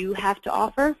what you have to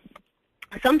offer.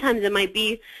 Sometimes it might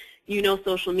be,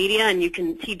 social media, and you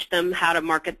can teach them how to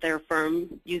market their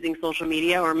firm using social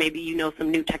media, or maybe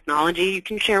some new technology you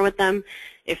can share with them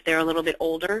if they're a little bit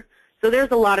older. So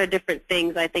there's a lot of different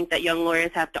things I think that young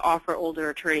lawyers have to offer older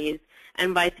attorneys,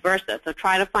 and vice versa. So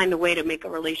try to find a way to make a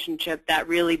relationship that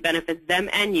really benefits them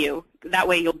and you. That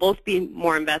way you'll both be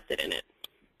more invested in it.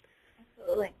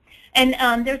 Absolutely. And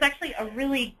there's actually a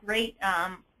really great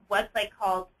website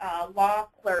called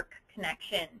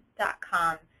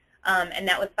lawclerkconnection.com. And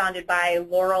that was founded by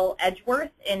Laurel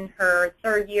Edgeworth in her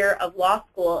 3rd year of law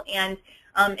school. And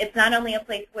it's not only a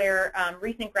place where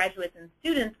recent graduates and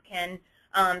students can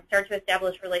start to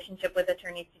establish relationship with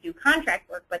attorneys to do contract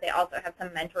work, but they also have some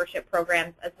mentorship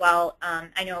programs as well.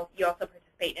 I know you also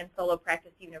participate in Solo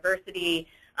Practice University,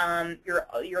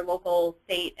 your local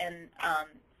state and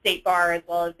State Bar as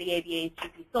well as the ABA's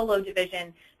GP Solo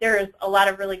division. There's a lot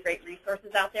of really great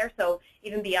resources out there. So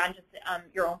even beyond just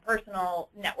your own personal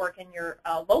network and your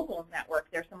local network,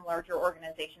 there's some larger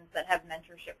organizations that have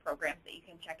mentorship programs that you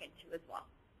can check into as well.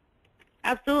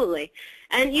 Absolutely.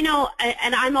 And, you know,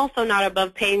 and I'm also not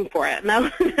above paying for it. And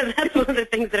that's one of the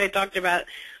things that I talked about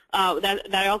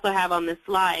that I also have on this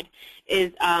slide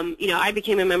is, you know, I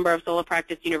became a member of Solo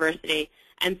Practice University,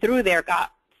 and through there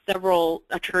got several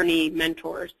attorney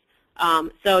mentors.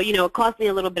 So, you know, it cost me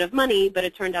a little bit of money, but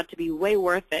it turned out to be way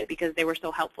worth it because they were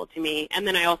so helpful to me. And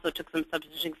then I also took some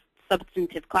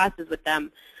substantive classes with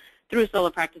them through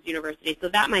Solo Practice University. So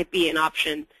that might be an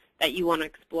option that you want to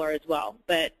explore as well.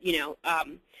 But, you know,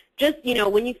 just, you know,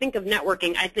 when you think of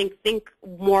networking, I think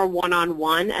more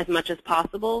one-on-one as much as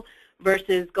possible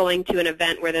versus going to an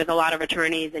event where there's a lot of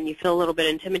attorneys and you feel a little bit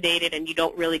intimidated and you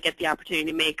don't really get the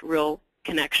opportunity to make real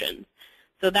connections.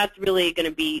 So that's really going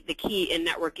to be the key in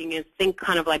networking is think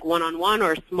kind of like one-on-one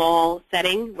or a small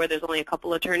setting where there's only a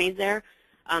couple attorneys there.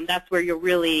 That's where you'll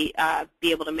really be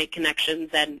able to make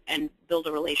connections and build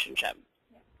a relationship.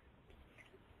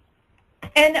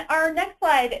 And our next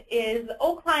slide is,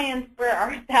 oh, clients, where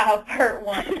art thou, part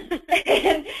 1.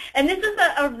 and this is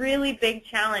a really big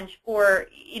challenge for,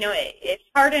 you know, it's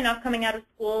hard enough coming out of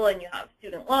school and you have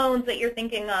student loans that you're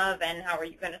thinking of and how are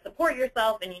you going to support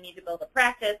yourself and you need to build a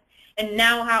practice. And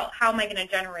now how am I going to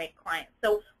generate clients?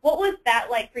 So what was that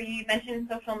like for you? You mentioned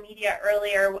social media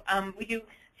earlier. We do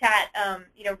chat,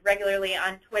 you know, regularly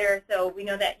on Twitter, so we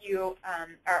know that you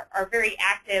are very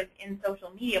active in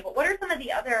social media. But what are some of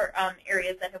the other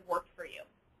areas that have worked for you?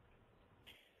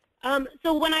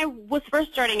 So when I was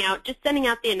first starting out, just sending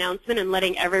out the announcement and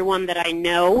letting everyone that I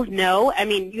know. I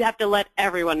mean, you have to let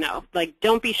everyone know. Like,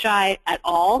 don't be shy at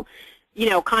all. You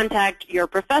know, contact your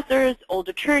professors, old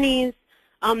attorneys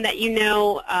that you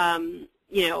know,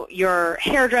 your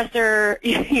hairdresser,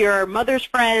 your mother's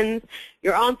friends,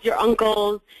 your aunts, your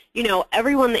uncles, you know,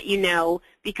 everyone that you know,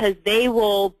 because they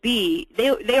will be,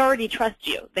 they already trust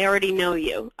you. They already know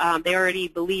you. They already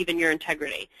believe in your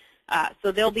integrity.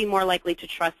 So they'll be more likely to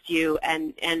trust you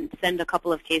and send a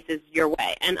couple of cases your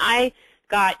way. And I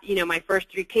got, you know, my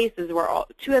first 3 cases were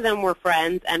 2 of them were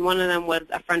friends and 1 of them was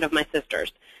a friend of my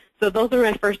sister's. So those are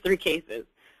my first 3 cases.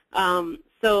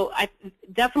 So I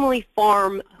definitely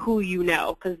farm who you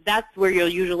know, because that's where you'll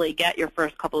usually get your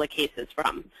first couple of cases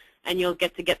from. And you'll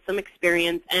get some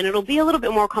experience, and it'll be a little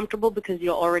bit more comfortable because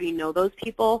you'll already know those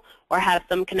people or have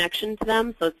some connection to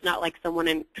them, so it's not like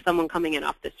someone coming in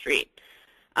off the street.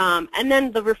 And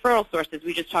then the referral sources,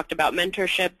 we just talked about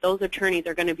mentorship. Those attorneys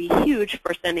are going to be huge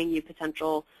for sending you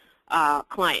potential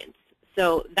clients.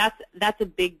 So that's a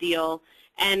big deal.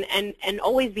 And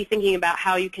always be thinking about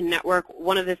how you can network.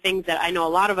 One of the things that I know a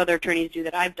lot of other attorneys do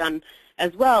that I've done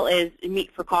as well is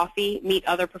meet for coffee, meet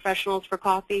other professionals for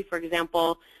coffee. For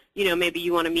example, you know, maybe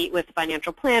you want to meet with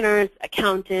financial planners,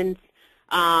 accountants,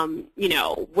 you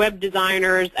know, web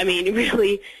designers. I mean,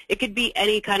 really, it could be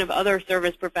any kind of other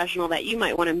service professional that you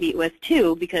might want to meet with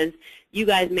too, because you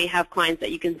guys may have clients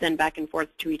that you can send back and forth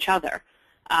to each other.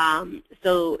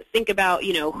 So think about,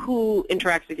 you know, who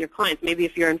interacts with your clients. Maybe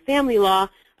if you're in family law,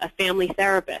 a family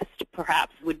therapist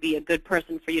perhaps would be a good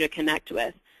person for you to connect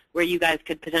with, where you guys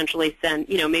could potentially send,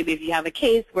 you know, maybe if you have a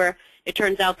case where it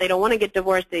turns out they don't want to get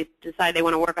divorced, they decide they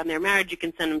want to work on their marriage, you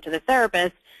can send them to the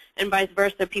therapist, and vice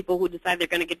versa, people who decide they're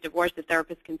going to get divorced, the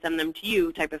therapist can send them to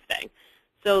you type of thing.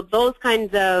 So those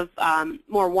kinds of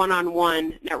more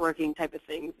one-on-one networking type of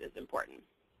things is important.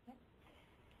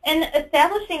 And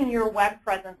establishing your web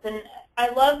presence, and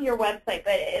I love your website,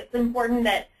 but it's important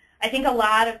that I think a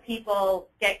lot of people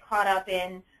get caught up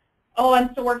in, oh,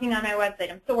 I'm still working on my website,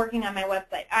 I'm still working on my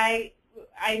website.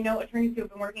 I know attorneys who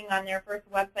have been working on their first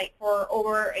website for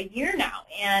over a year now,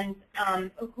 and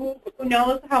who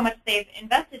knows how much they've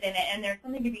invested in it, and there's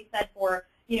something to be said for,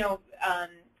 you know,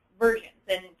 versions,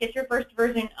 and get your first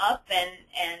version up and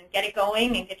get it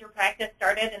going and get your practice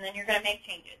started, and then you're going to make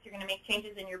changes. You're going to make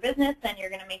changes in your business, and you're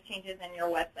going to make changes in your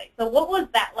website. So what was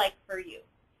that like for you?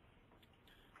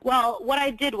 Well, what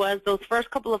I did was those first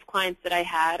couple of clients that I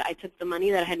had, I took the money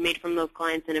that I had made from those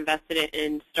clients and invested it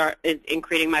in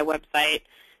creating my website.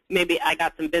 Maybe I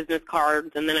got some business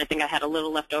cards, and then I think I had a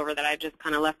little left over that I just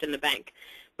kind of left in the bank.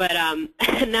 But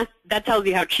and that tells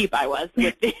you how cheap I was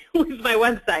with my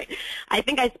website. I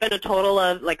think I spent a total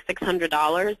of like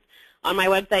 $600 on my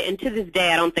website, and to this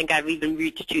day I don't think I've even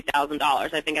reached $2,000.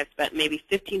 I think I've spent maybe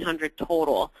 $1,500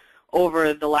 total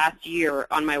over the last year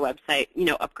on my website, you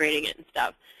know, upgrading it and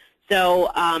stuff.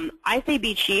 So I say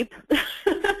be cheap.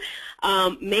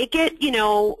 Make it, you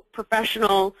know,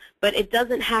 professional, but it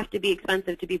doesn't have to be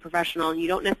expensive to be professional, and you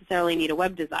don't necessarily need a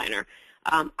web designer.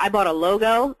 I bought a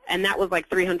logo, and that was like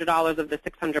 $300 of the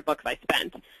 $600 I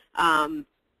spent.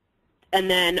 And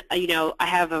then, I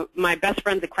have my best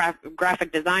friend's a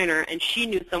graphic designer, and she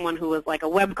knew someone who was like a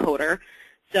web coder.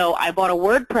 So I bought a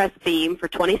WordPress theme for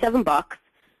 $27.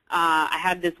 I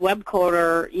had this web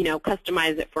coder,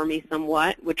 customize it for me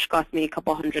somewhat, which cost me a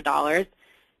couple $100.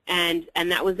 And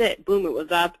that was it. Boom, it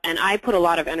was up. And I put a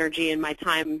lot of energy and my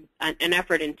time and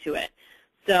effort into it.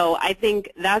 So I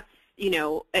think that's,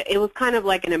 it was kind of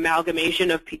like an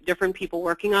amalgamation of different people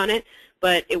working on it,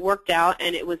 but it worked out,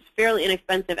 and it was fairly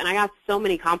inexpensive, and I got so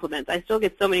many compliments. I still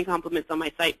get so many compliments on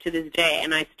my site to this day,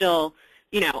 and I still,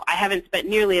 I haven't spent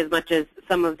nearly as much as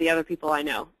some of the other people I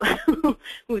know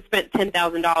who spent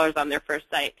 $10,000 on their first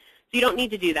site. So you don't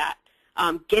need to do that.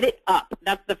 Get it up.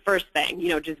 That's the first thing.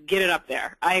 Just get it up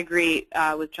there. I agree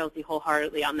with Chelsea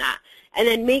wholeheartedly on that. And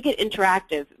then make it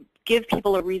interactive. Give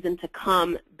people a reason to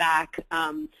come back,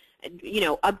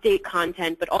 update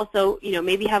content, but also,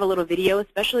 maybe have a little video,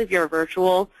 especially if you're a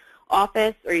virtual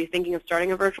office or you're thinking of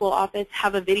starting a virtual office,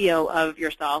 have a video of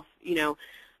yourself.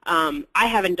 I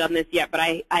haven't done this yet, but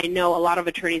I know a lot of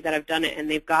attorneys that have done it, and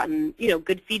they've gotten,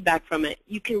 good feedback from it.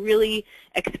 You can really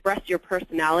express your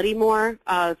personality more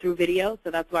through video, so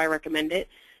that's why I recommend it.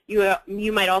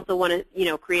 You might also want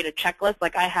to, create a checklist.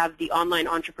 Like I have the Online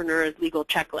Entrepreneur's Legal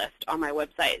Checklist on my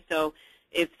website. So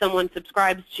if someone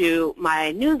subscribes to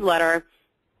my newsletter,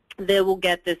 they will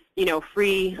get this,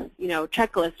 free,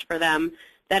 checklist for them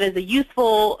that is a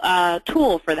useful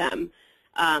tool for them.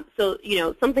 So,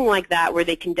 something like that where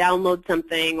they can download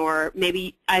something, or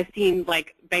maybe I've seen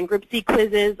like bankruptcy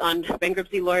quizzes on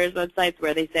bankruptcy lawyers' websites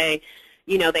where they say,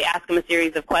 they ask them a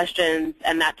series of questions,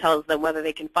 and that tells them whether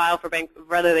they can file for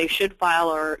whether they should file,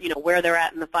 or, where they're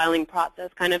at in the filing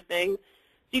process kind of thing.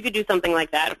 So you could do something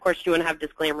like that. Of course, you want to have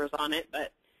disclaimers on it,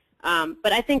 but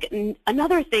I think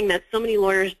another thing that so many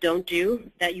lawyers don't do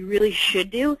that you really should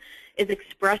do is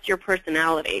express your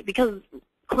personality, because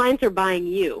clients are buying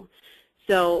you.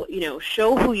 So,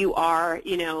 show who you are,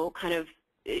 kind of,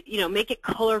 make it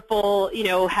colorful,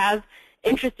 have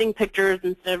interesting pictures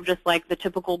instead of just like the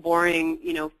typical boring,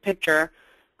 picture.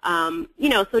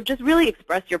 So just really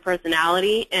express your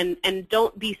personality, and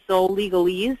don't be so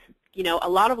legalese. A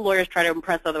lot of lawyers try to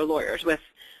impress other lawyers with,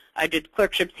 I did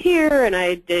clerkships here, and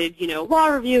I did, law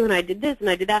review, and I did this, and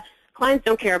I did that. Clients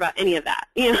don't care about any of that,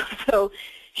 So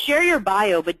share your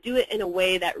bio, but do it in a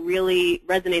way that really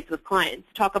resonates with clients.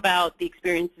 Talk about the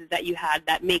experiences that you had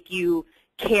that make you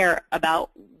care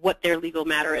about what their legal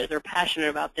matter is, or passionate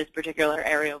about this particular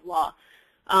area of law.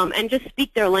 And just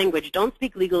speak their language. Don't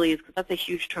speak legalese, because that's a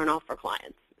huge turnoff for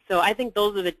clients. So I think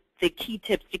those are the key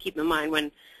tips to keep in mind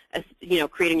when,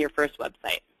 creating your first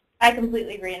website. I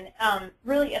completely agree. And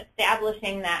really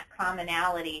establishing that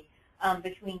commonality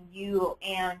between you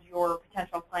and your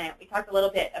potential client. We talked a little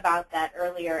bit about that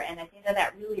earlier, and I think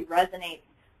that really resonates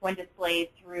when displayed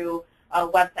through a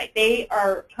website. They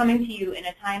are coming to you in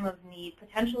a time of need,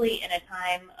 potentially in a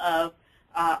time of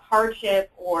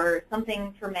hardship, or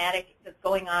something traumatic that's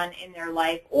going on in their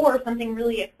life, or something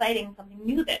really exciting, something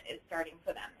new that is starting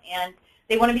for them. And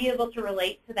they want to be able to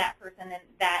relate to that person, and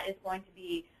that is going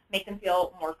to make them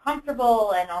feel more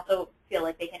comfortable, and also feel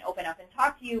like they can open up and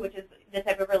talk to you, which is the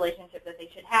type of relationship that they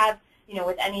should have,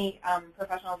 with any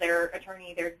professional, their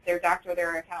attorney, their doctor,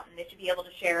 their accountant. They should be able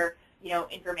to share,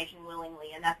 information willingly,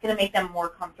 and that's going to make them more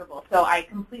comfortable. So I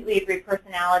completely agree.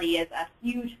 Personality is a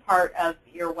huge part of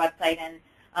your website, and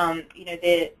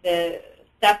the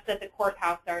steps at the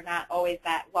courthouse are not always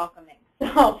that welcoming.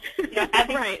 So,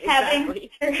 having, right,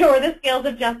 exactly. or the scales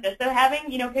of justice. So having,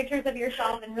 pictures of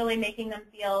yourself and really making them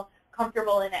feel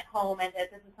comfortable and at home, and that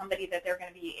this is somebody that they're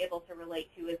going to be able to relate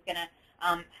to, is going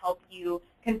to help you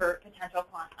convert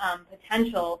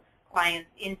potential clients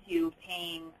into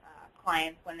paying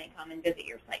clients when they come and visit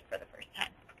your site for the first time.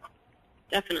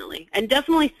 Definitely. And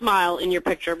definitely smile in your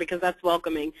picture, because that's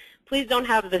welcoming. Please don't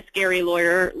have the scary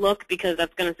lawyer look, because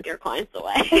that's going to scare clients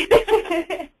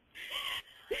away.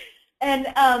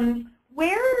 And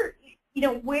where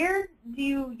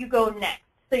do you go next?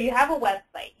 So you have a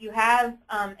website. You have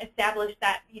established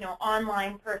that,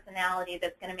 online personality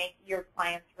that's going to make your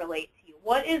clients relate to you.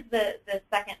 What is the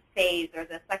second phase, or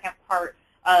the second part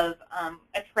of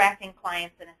attracting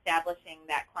clients and establishing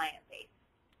that client base?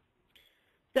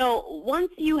 So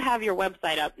once you have your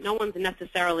website up, no one's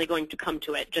necessarily going to come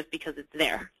to it just because it's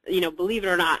there. Believe it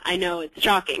or not, I know it's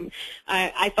shocking.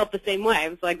 I felt the same way. I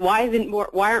was like, why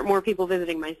aren't more people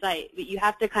visiting my site? But you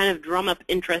have to kind of drum up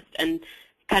interest and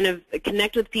kind of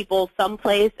connect with people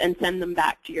someplace and send them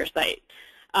back to your site.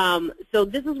 So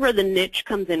this is where the niche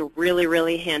comes in really,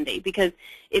 really handy, because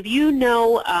if you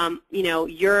know,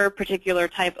 your particular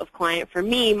type of client, for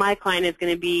me, my client is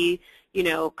going to be,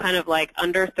 kind of like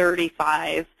under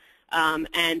 35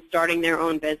 and starting their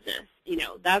own business.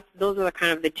 Those are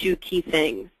kind of the two key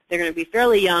things. They're going to be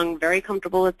fairly young, very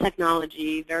comfortable with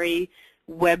technology, very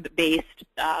web-based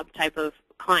type of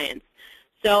clients.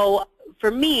 So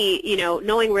for me,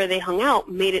 knowing where they hung out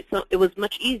made it so it was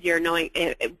much easier knowing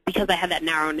because I had that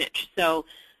narrow niche. So,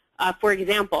 for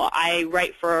example, I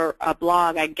write for a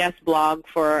blog, I guest blog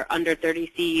for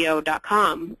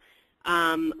under30ceo.com.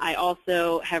 I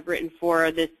also have written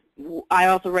for this. I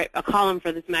also write a column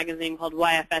for this magazine called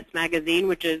YFS Magazine,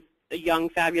 which is Young,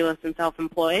 Fabulous, and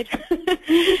Self-Employed.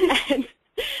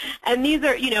 and these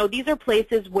are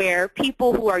places where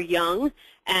people who are young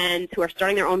and who are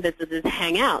starting their own businesses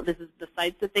hang out. This is the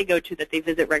sites that they go to, that they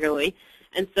visit regularly.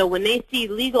 And so when they see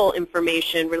legal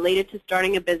information related to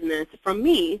starting a business from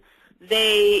me,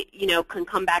 they, can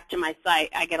come back to my site.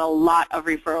 I get a lot of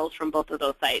referrals from both of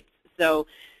those sites. So,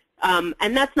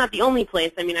 and that's not the only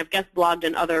place. I mean, I've guest blogged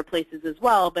in other places as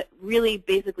well, but really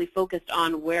basically focused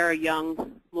on where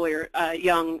young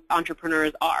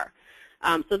entrepreneurs are.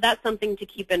 So that's something to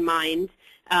keep in mind.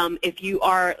 If you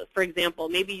are, for example,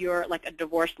 maybe you're like a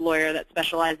divorce lawyer that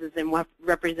specializes in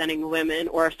representing women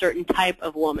or a certain type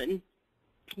of woman,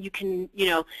 you can,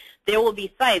 there will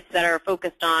be sites that are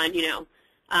focused on,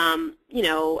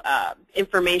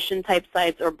 information type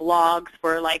sites or blogs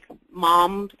for like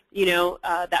moms,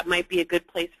 that might be a good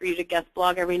place for you to guest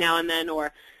blog every now and then,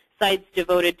 or sites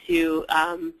devoted to,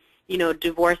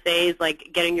 divorcees, like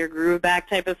getting your groove back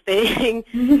type of thing,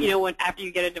 after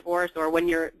you get a divorce or when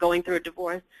you're going through a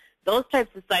divorce. Those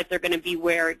types of sites are going to be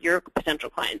where your potential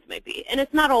clients might be. And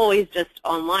it's not always just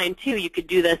online, too. You could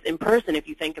do this in person if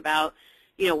you think about,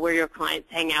 where your clients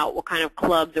hang out, what kind of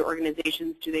clubs or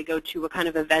organizations do they go to, what kind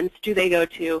of events do they go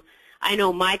to. I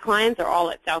know my clients are all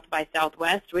at South by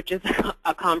Southwest, which is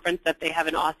a conference that they have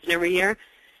in Austin every year.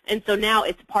 And so now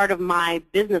it's part of my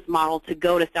business model to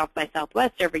go to South by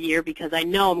Southwest every year because I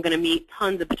know I'm going to meet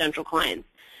tons of potential clients.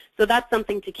 So that's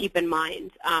something to keep in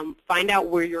mind. Find out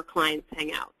where your clients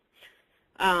hang out.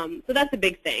 So that's a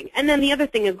big thing. And then the other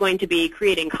thing is going to be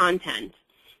creating content.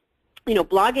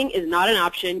 Blogging is not an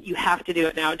option. You have to do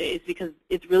it nowadays because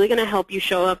it's really going to help you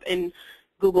show up in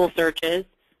Google searches,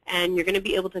 and you're going to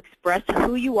be able to express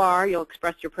who you are. You'll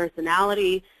express your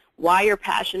personality, why you're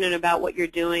passionate about what you're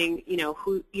doing,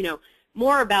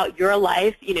 more about your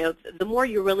life. The more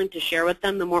you're willing to share with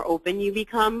them, the more open you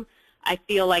become. I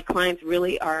feel like clients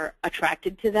really are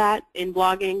attracted to that in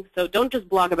blogging. So don't just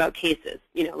blog about cases,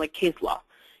 like case law.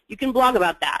 You can blog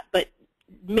about that, but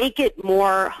make it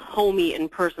more homey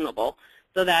and personable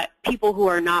so that people who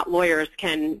are not lawyers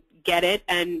can get it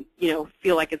and,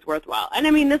 feel like it's worthwhile. And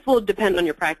I mean, this will depend on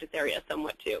your practice area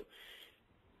somewhat too.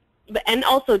 And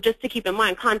also, just to keep in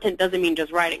mind, content doesn't mean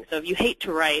just writing. So if you hate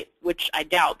to write, which I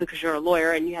doubt because you're a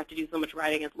lawyer and you have to do so much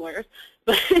writing as lawyers,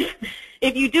 but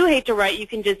if you do hate to write, you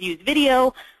can just use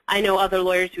video. I know other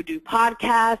lawyers who do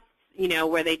podcasts,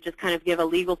 where they just kind of give a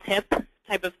legal tip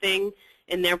type of thing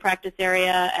in their practice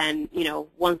area, and,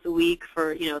 once a week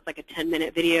for, it's like a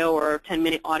 10-minute video or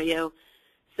 10-minute audio.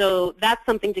 So that's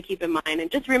something to keep in mind.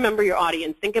 And just remember your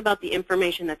audience. Think about the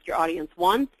information that your audience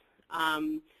wants.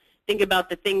 Think about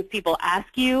the things people ask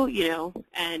you,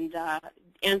 and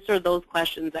answer those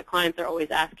questions that clients are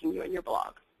always asking you in your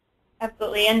blog.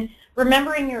 Absolutely. And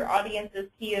remembering your audience is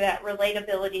key, that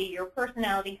relatability, your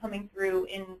personality coming through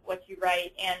in what you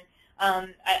write. And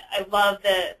I love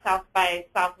the South by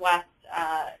Southwest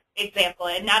example.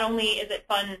 And not only is it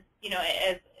fun,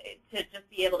 to just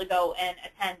be able to go and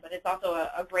attend, but it's also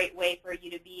a great way for you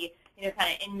to be,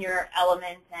 kind of in your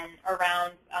element and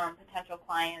around potential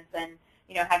clients and,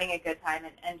 having a good time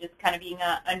and just kind of being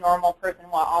a normal person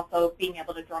while also being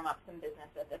able to drum up some business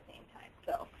at the same time.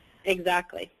 So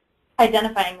exactly.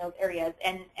 Identifying those areas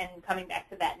and coming back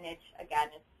to that niche, again,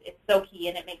 it's so key,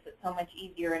 and it makes it so much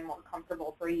easier and more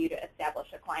comfortable for you to establish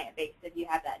a client base if you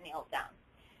have that nailed down.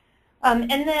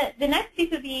 And the next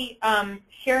piece would be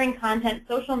sharing content,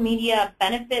 social media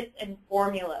benefits and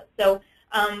formulas. So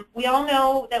we all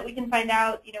know that we can find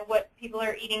out, what people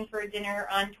are eating for dinner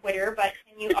on Twitter, but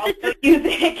can you also use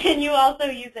it? Can you also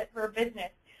use it for business?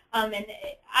 And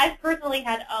I've personally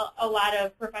had a lot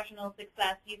of professional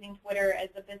success using Twitter as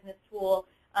a business tool.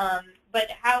 But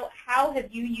how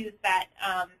have you used that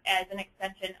as an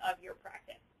extension of your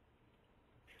practice?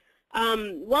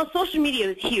 Well, social media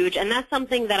is huge, and that's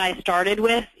something that I started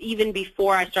with even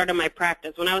before I started my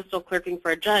practice. When I was still clerking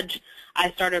for a judge, I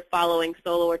started following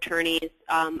solo attorneys.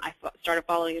 I started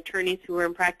following attorneys who were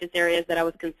in practice areas that I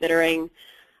was considering.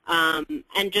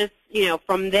 And just,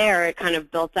 from there it kind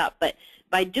of built up. But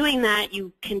by doing that,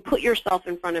 you can put yourself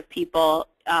in front of people.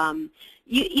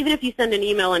 Even if you send an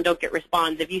email and don't get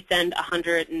response, if you send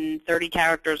 130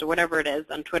 characters or whatever it is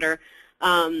on Twitter,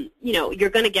 you're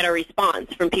going to get a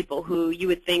response from people who you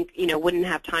would think, wouldn't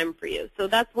have time for you. So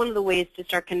that's one of the ways to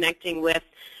start connecting with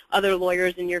other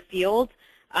lawyers in your field.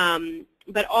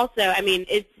 But also, I mean,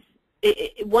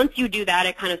 once you do that,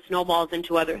 it kind of snowballs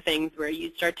into other things where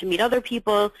you start to meet other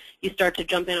people, you start to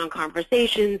jump in on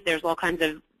conversations. There's all kinds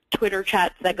of Twitter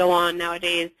chats that go on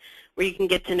nowadays where you can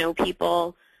get to know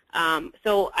people.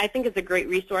 So I think it's a great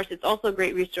resource. It's also a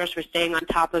great resource for staying on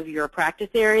top of your practice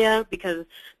area, because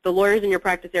the lawyers in your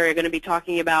practice area are going to be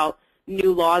talking about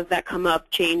new laws that come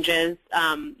up, changes,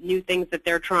 new things that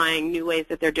they're trying, new ways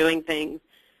that they're doing things.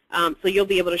 So you'll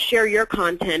be able to share your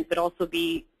content, but also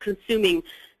be consuming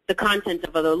the content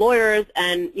of other lawyers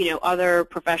and, other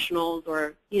professionals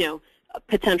or,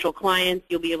 potential clients.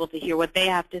 You'll be able to hear what they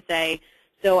have to say.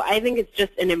 So I think it's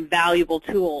just an invaluable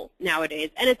tool nowadays,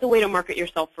 and it's a way to market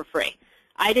yourself for free.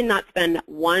 I did not spend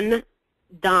one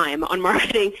dime on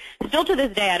marketing. Still to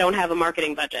this day, I don't have a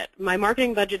marketing budget. My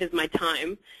marketing budget is my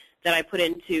time that I put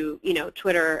into,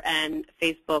 Twitter and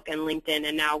Facebook and LinkedIn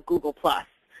and now Google+.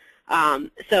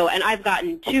 And I've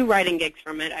gotten 2 writing gigs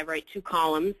from it. I write 2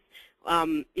 columns.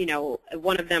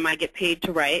 One of them I get paid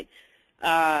to write.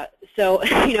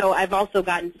 I've also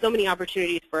gotten so many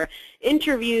opportunities for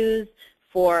interviews,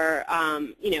 for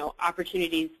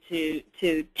opportunities to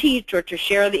teach or to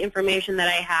share the information that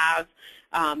I have,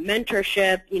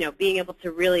 mentorship, being able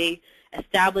to really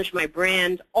establish my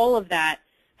brand. All of that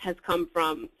has come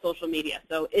from social media.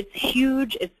 So it's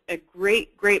huge. It's a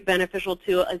great, great beneficial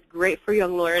tool. It's great for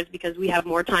young lawyers because we have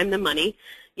more time than money,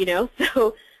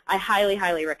 so I highly,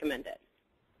 highly recommend it.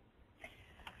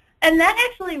 And that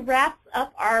actually wraps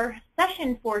up our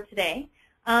session for today.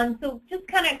 So just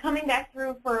kind of coming back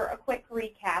through for a quick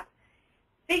recap,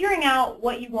 figuring out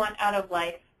what you want out of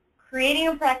life, creating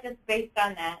a practice based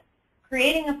on that,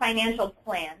 creating a financial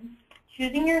plan,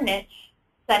 choosing your niche,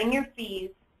 setting your fees,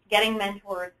 getting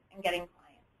mentors, and getting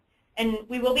clients. And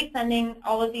we will be sending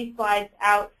all of these slides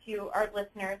out to our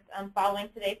listeners following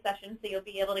today's session, so you'll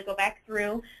be able to go back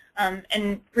through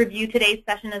and review today's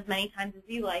session as many times as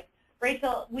you like.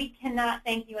 Rachel, we cannot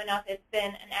thank you enough. It's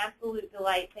been an absolute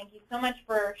delight. Thank you so much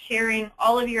for sharing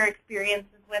all of your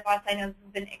experiences with us. I know this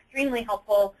has been extremely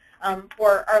helpful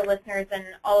for our listeners and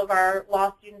all of our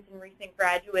law students and recent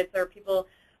graduates or people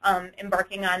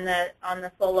embarking on the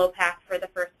solo path for the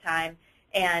first time.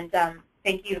 And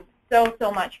thank you so,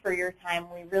 so much for your time.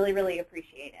 We really, really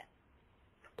appreciate it.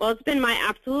 Well, it's been my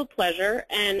absolute pleasure,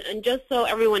 and just so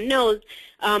everyone knows,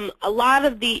 a lot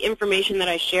of the information that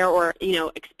I share, or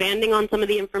expanding on some of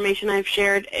the information I've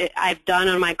shared, I've done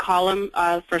on my column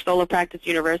for Solo Practice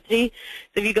University.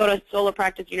 So if you go to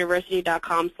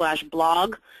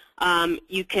solopracticeuniversity.com/blog,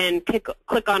 you can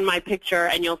click on my picture,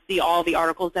 and you'll see all the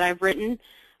articles that I've written,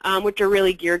 which are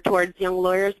really geared towards young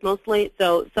lawyers mostly.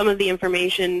 So some of the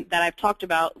information that I've talked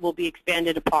about will be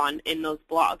expanded upon in those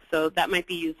blogs, so that might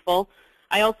be useful.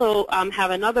 I also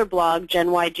have another blog,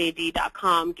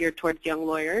 genyjd.com, geared towards young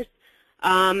lawyers.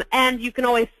 And you can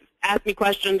always ask me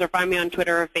questions or find me on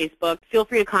Twitter or Facebook. Feel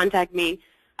free to contact me.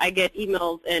 I get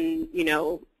emails and,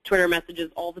 Twitter messages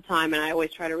all the time, and I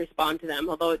always try to respond to them,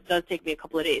 although it does take me a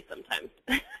couple of days sometimes.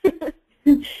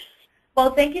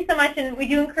 Well, thank you so much, and we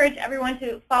do encourage everyone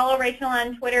to follow Rachel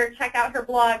on Twitter, check out her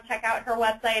blog, check out her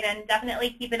website, and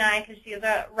definitely keep an eye because she is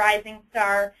a rising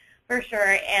star for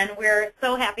sure, and we're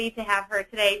so happy to have her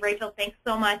today. Rachel, thanks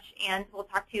so much, and we'll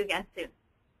talk to you again soon.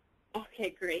 Okay,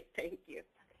 great. Thank you.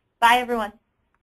 Bye, everyone.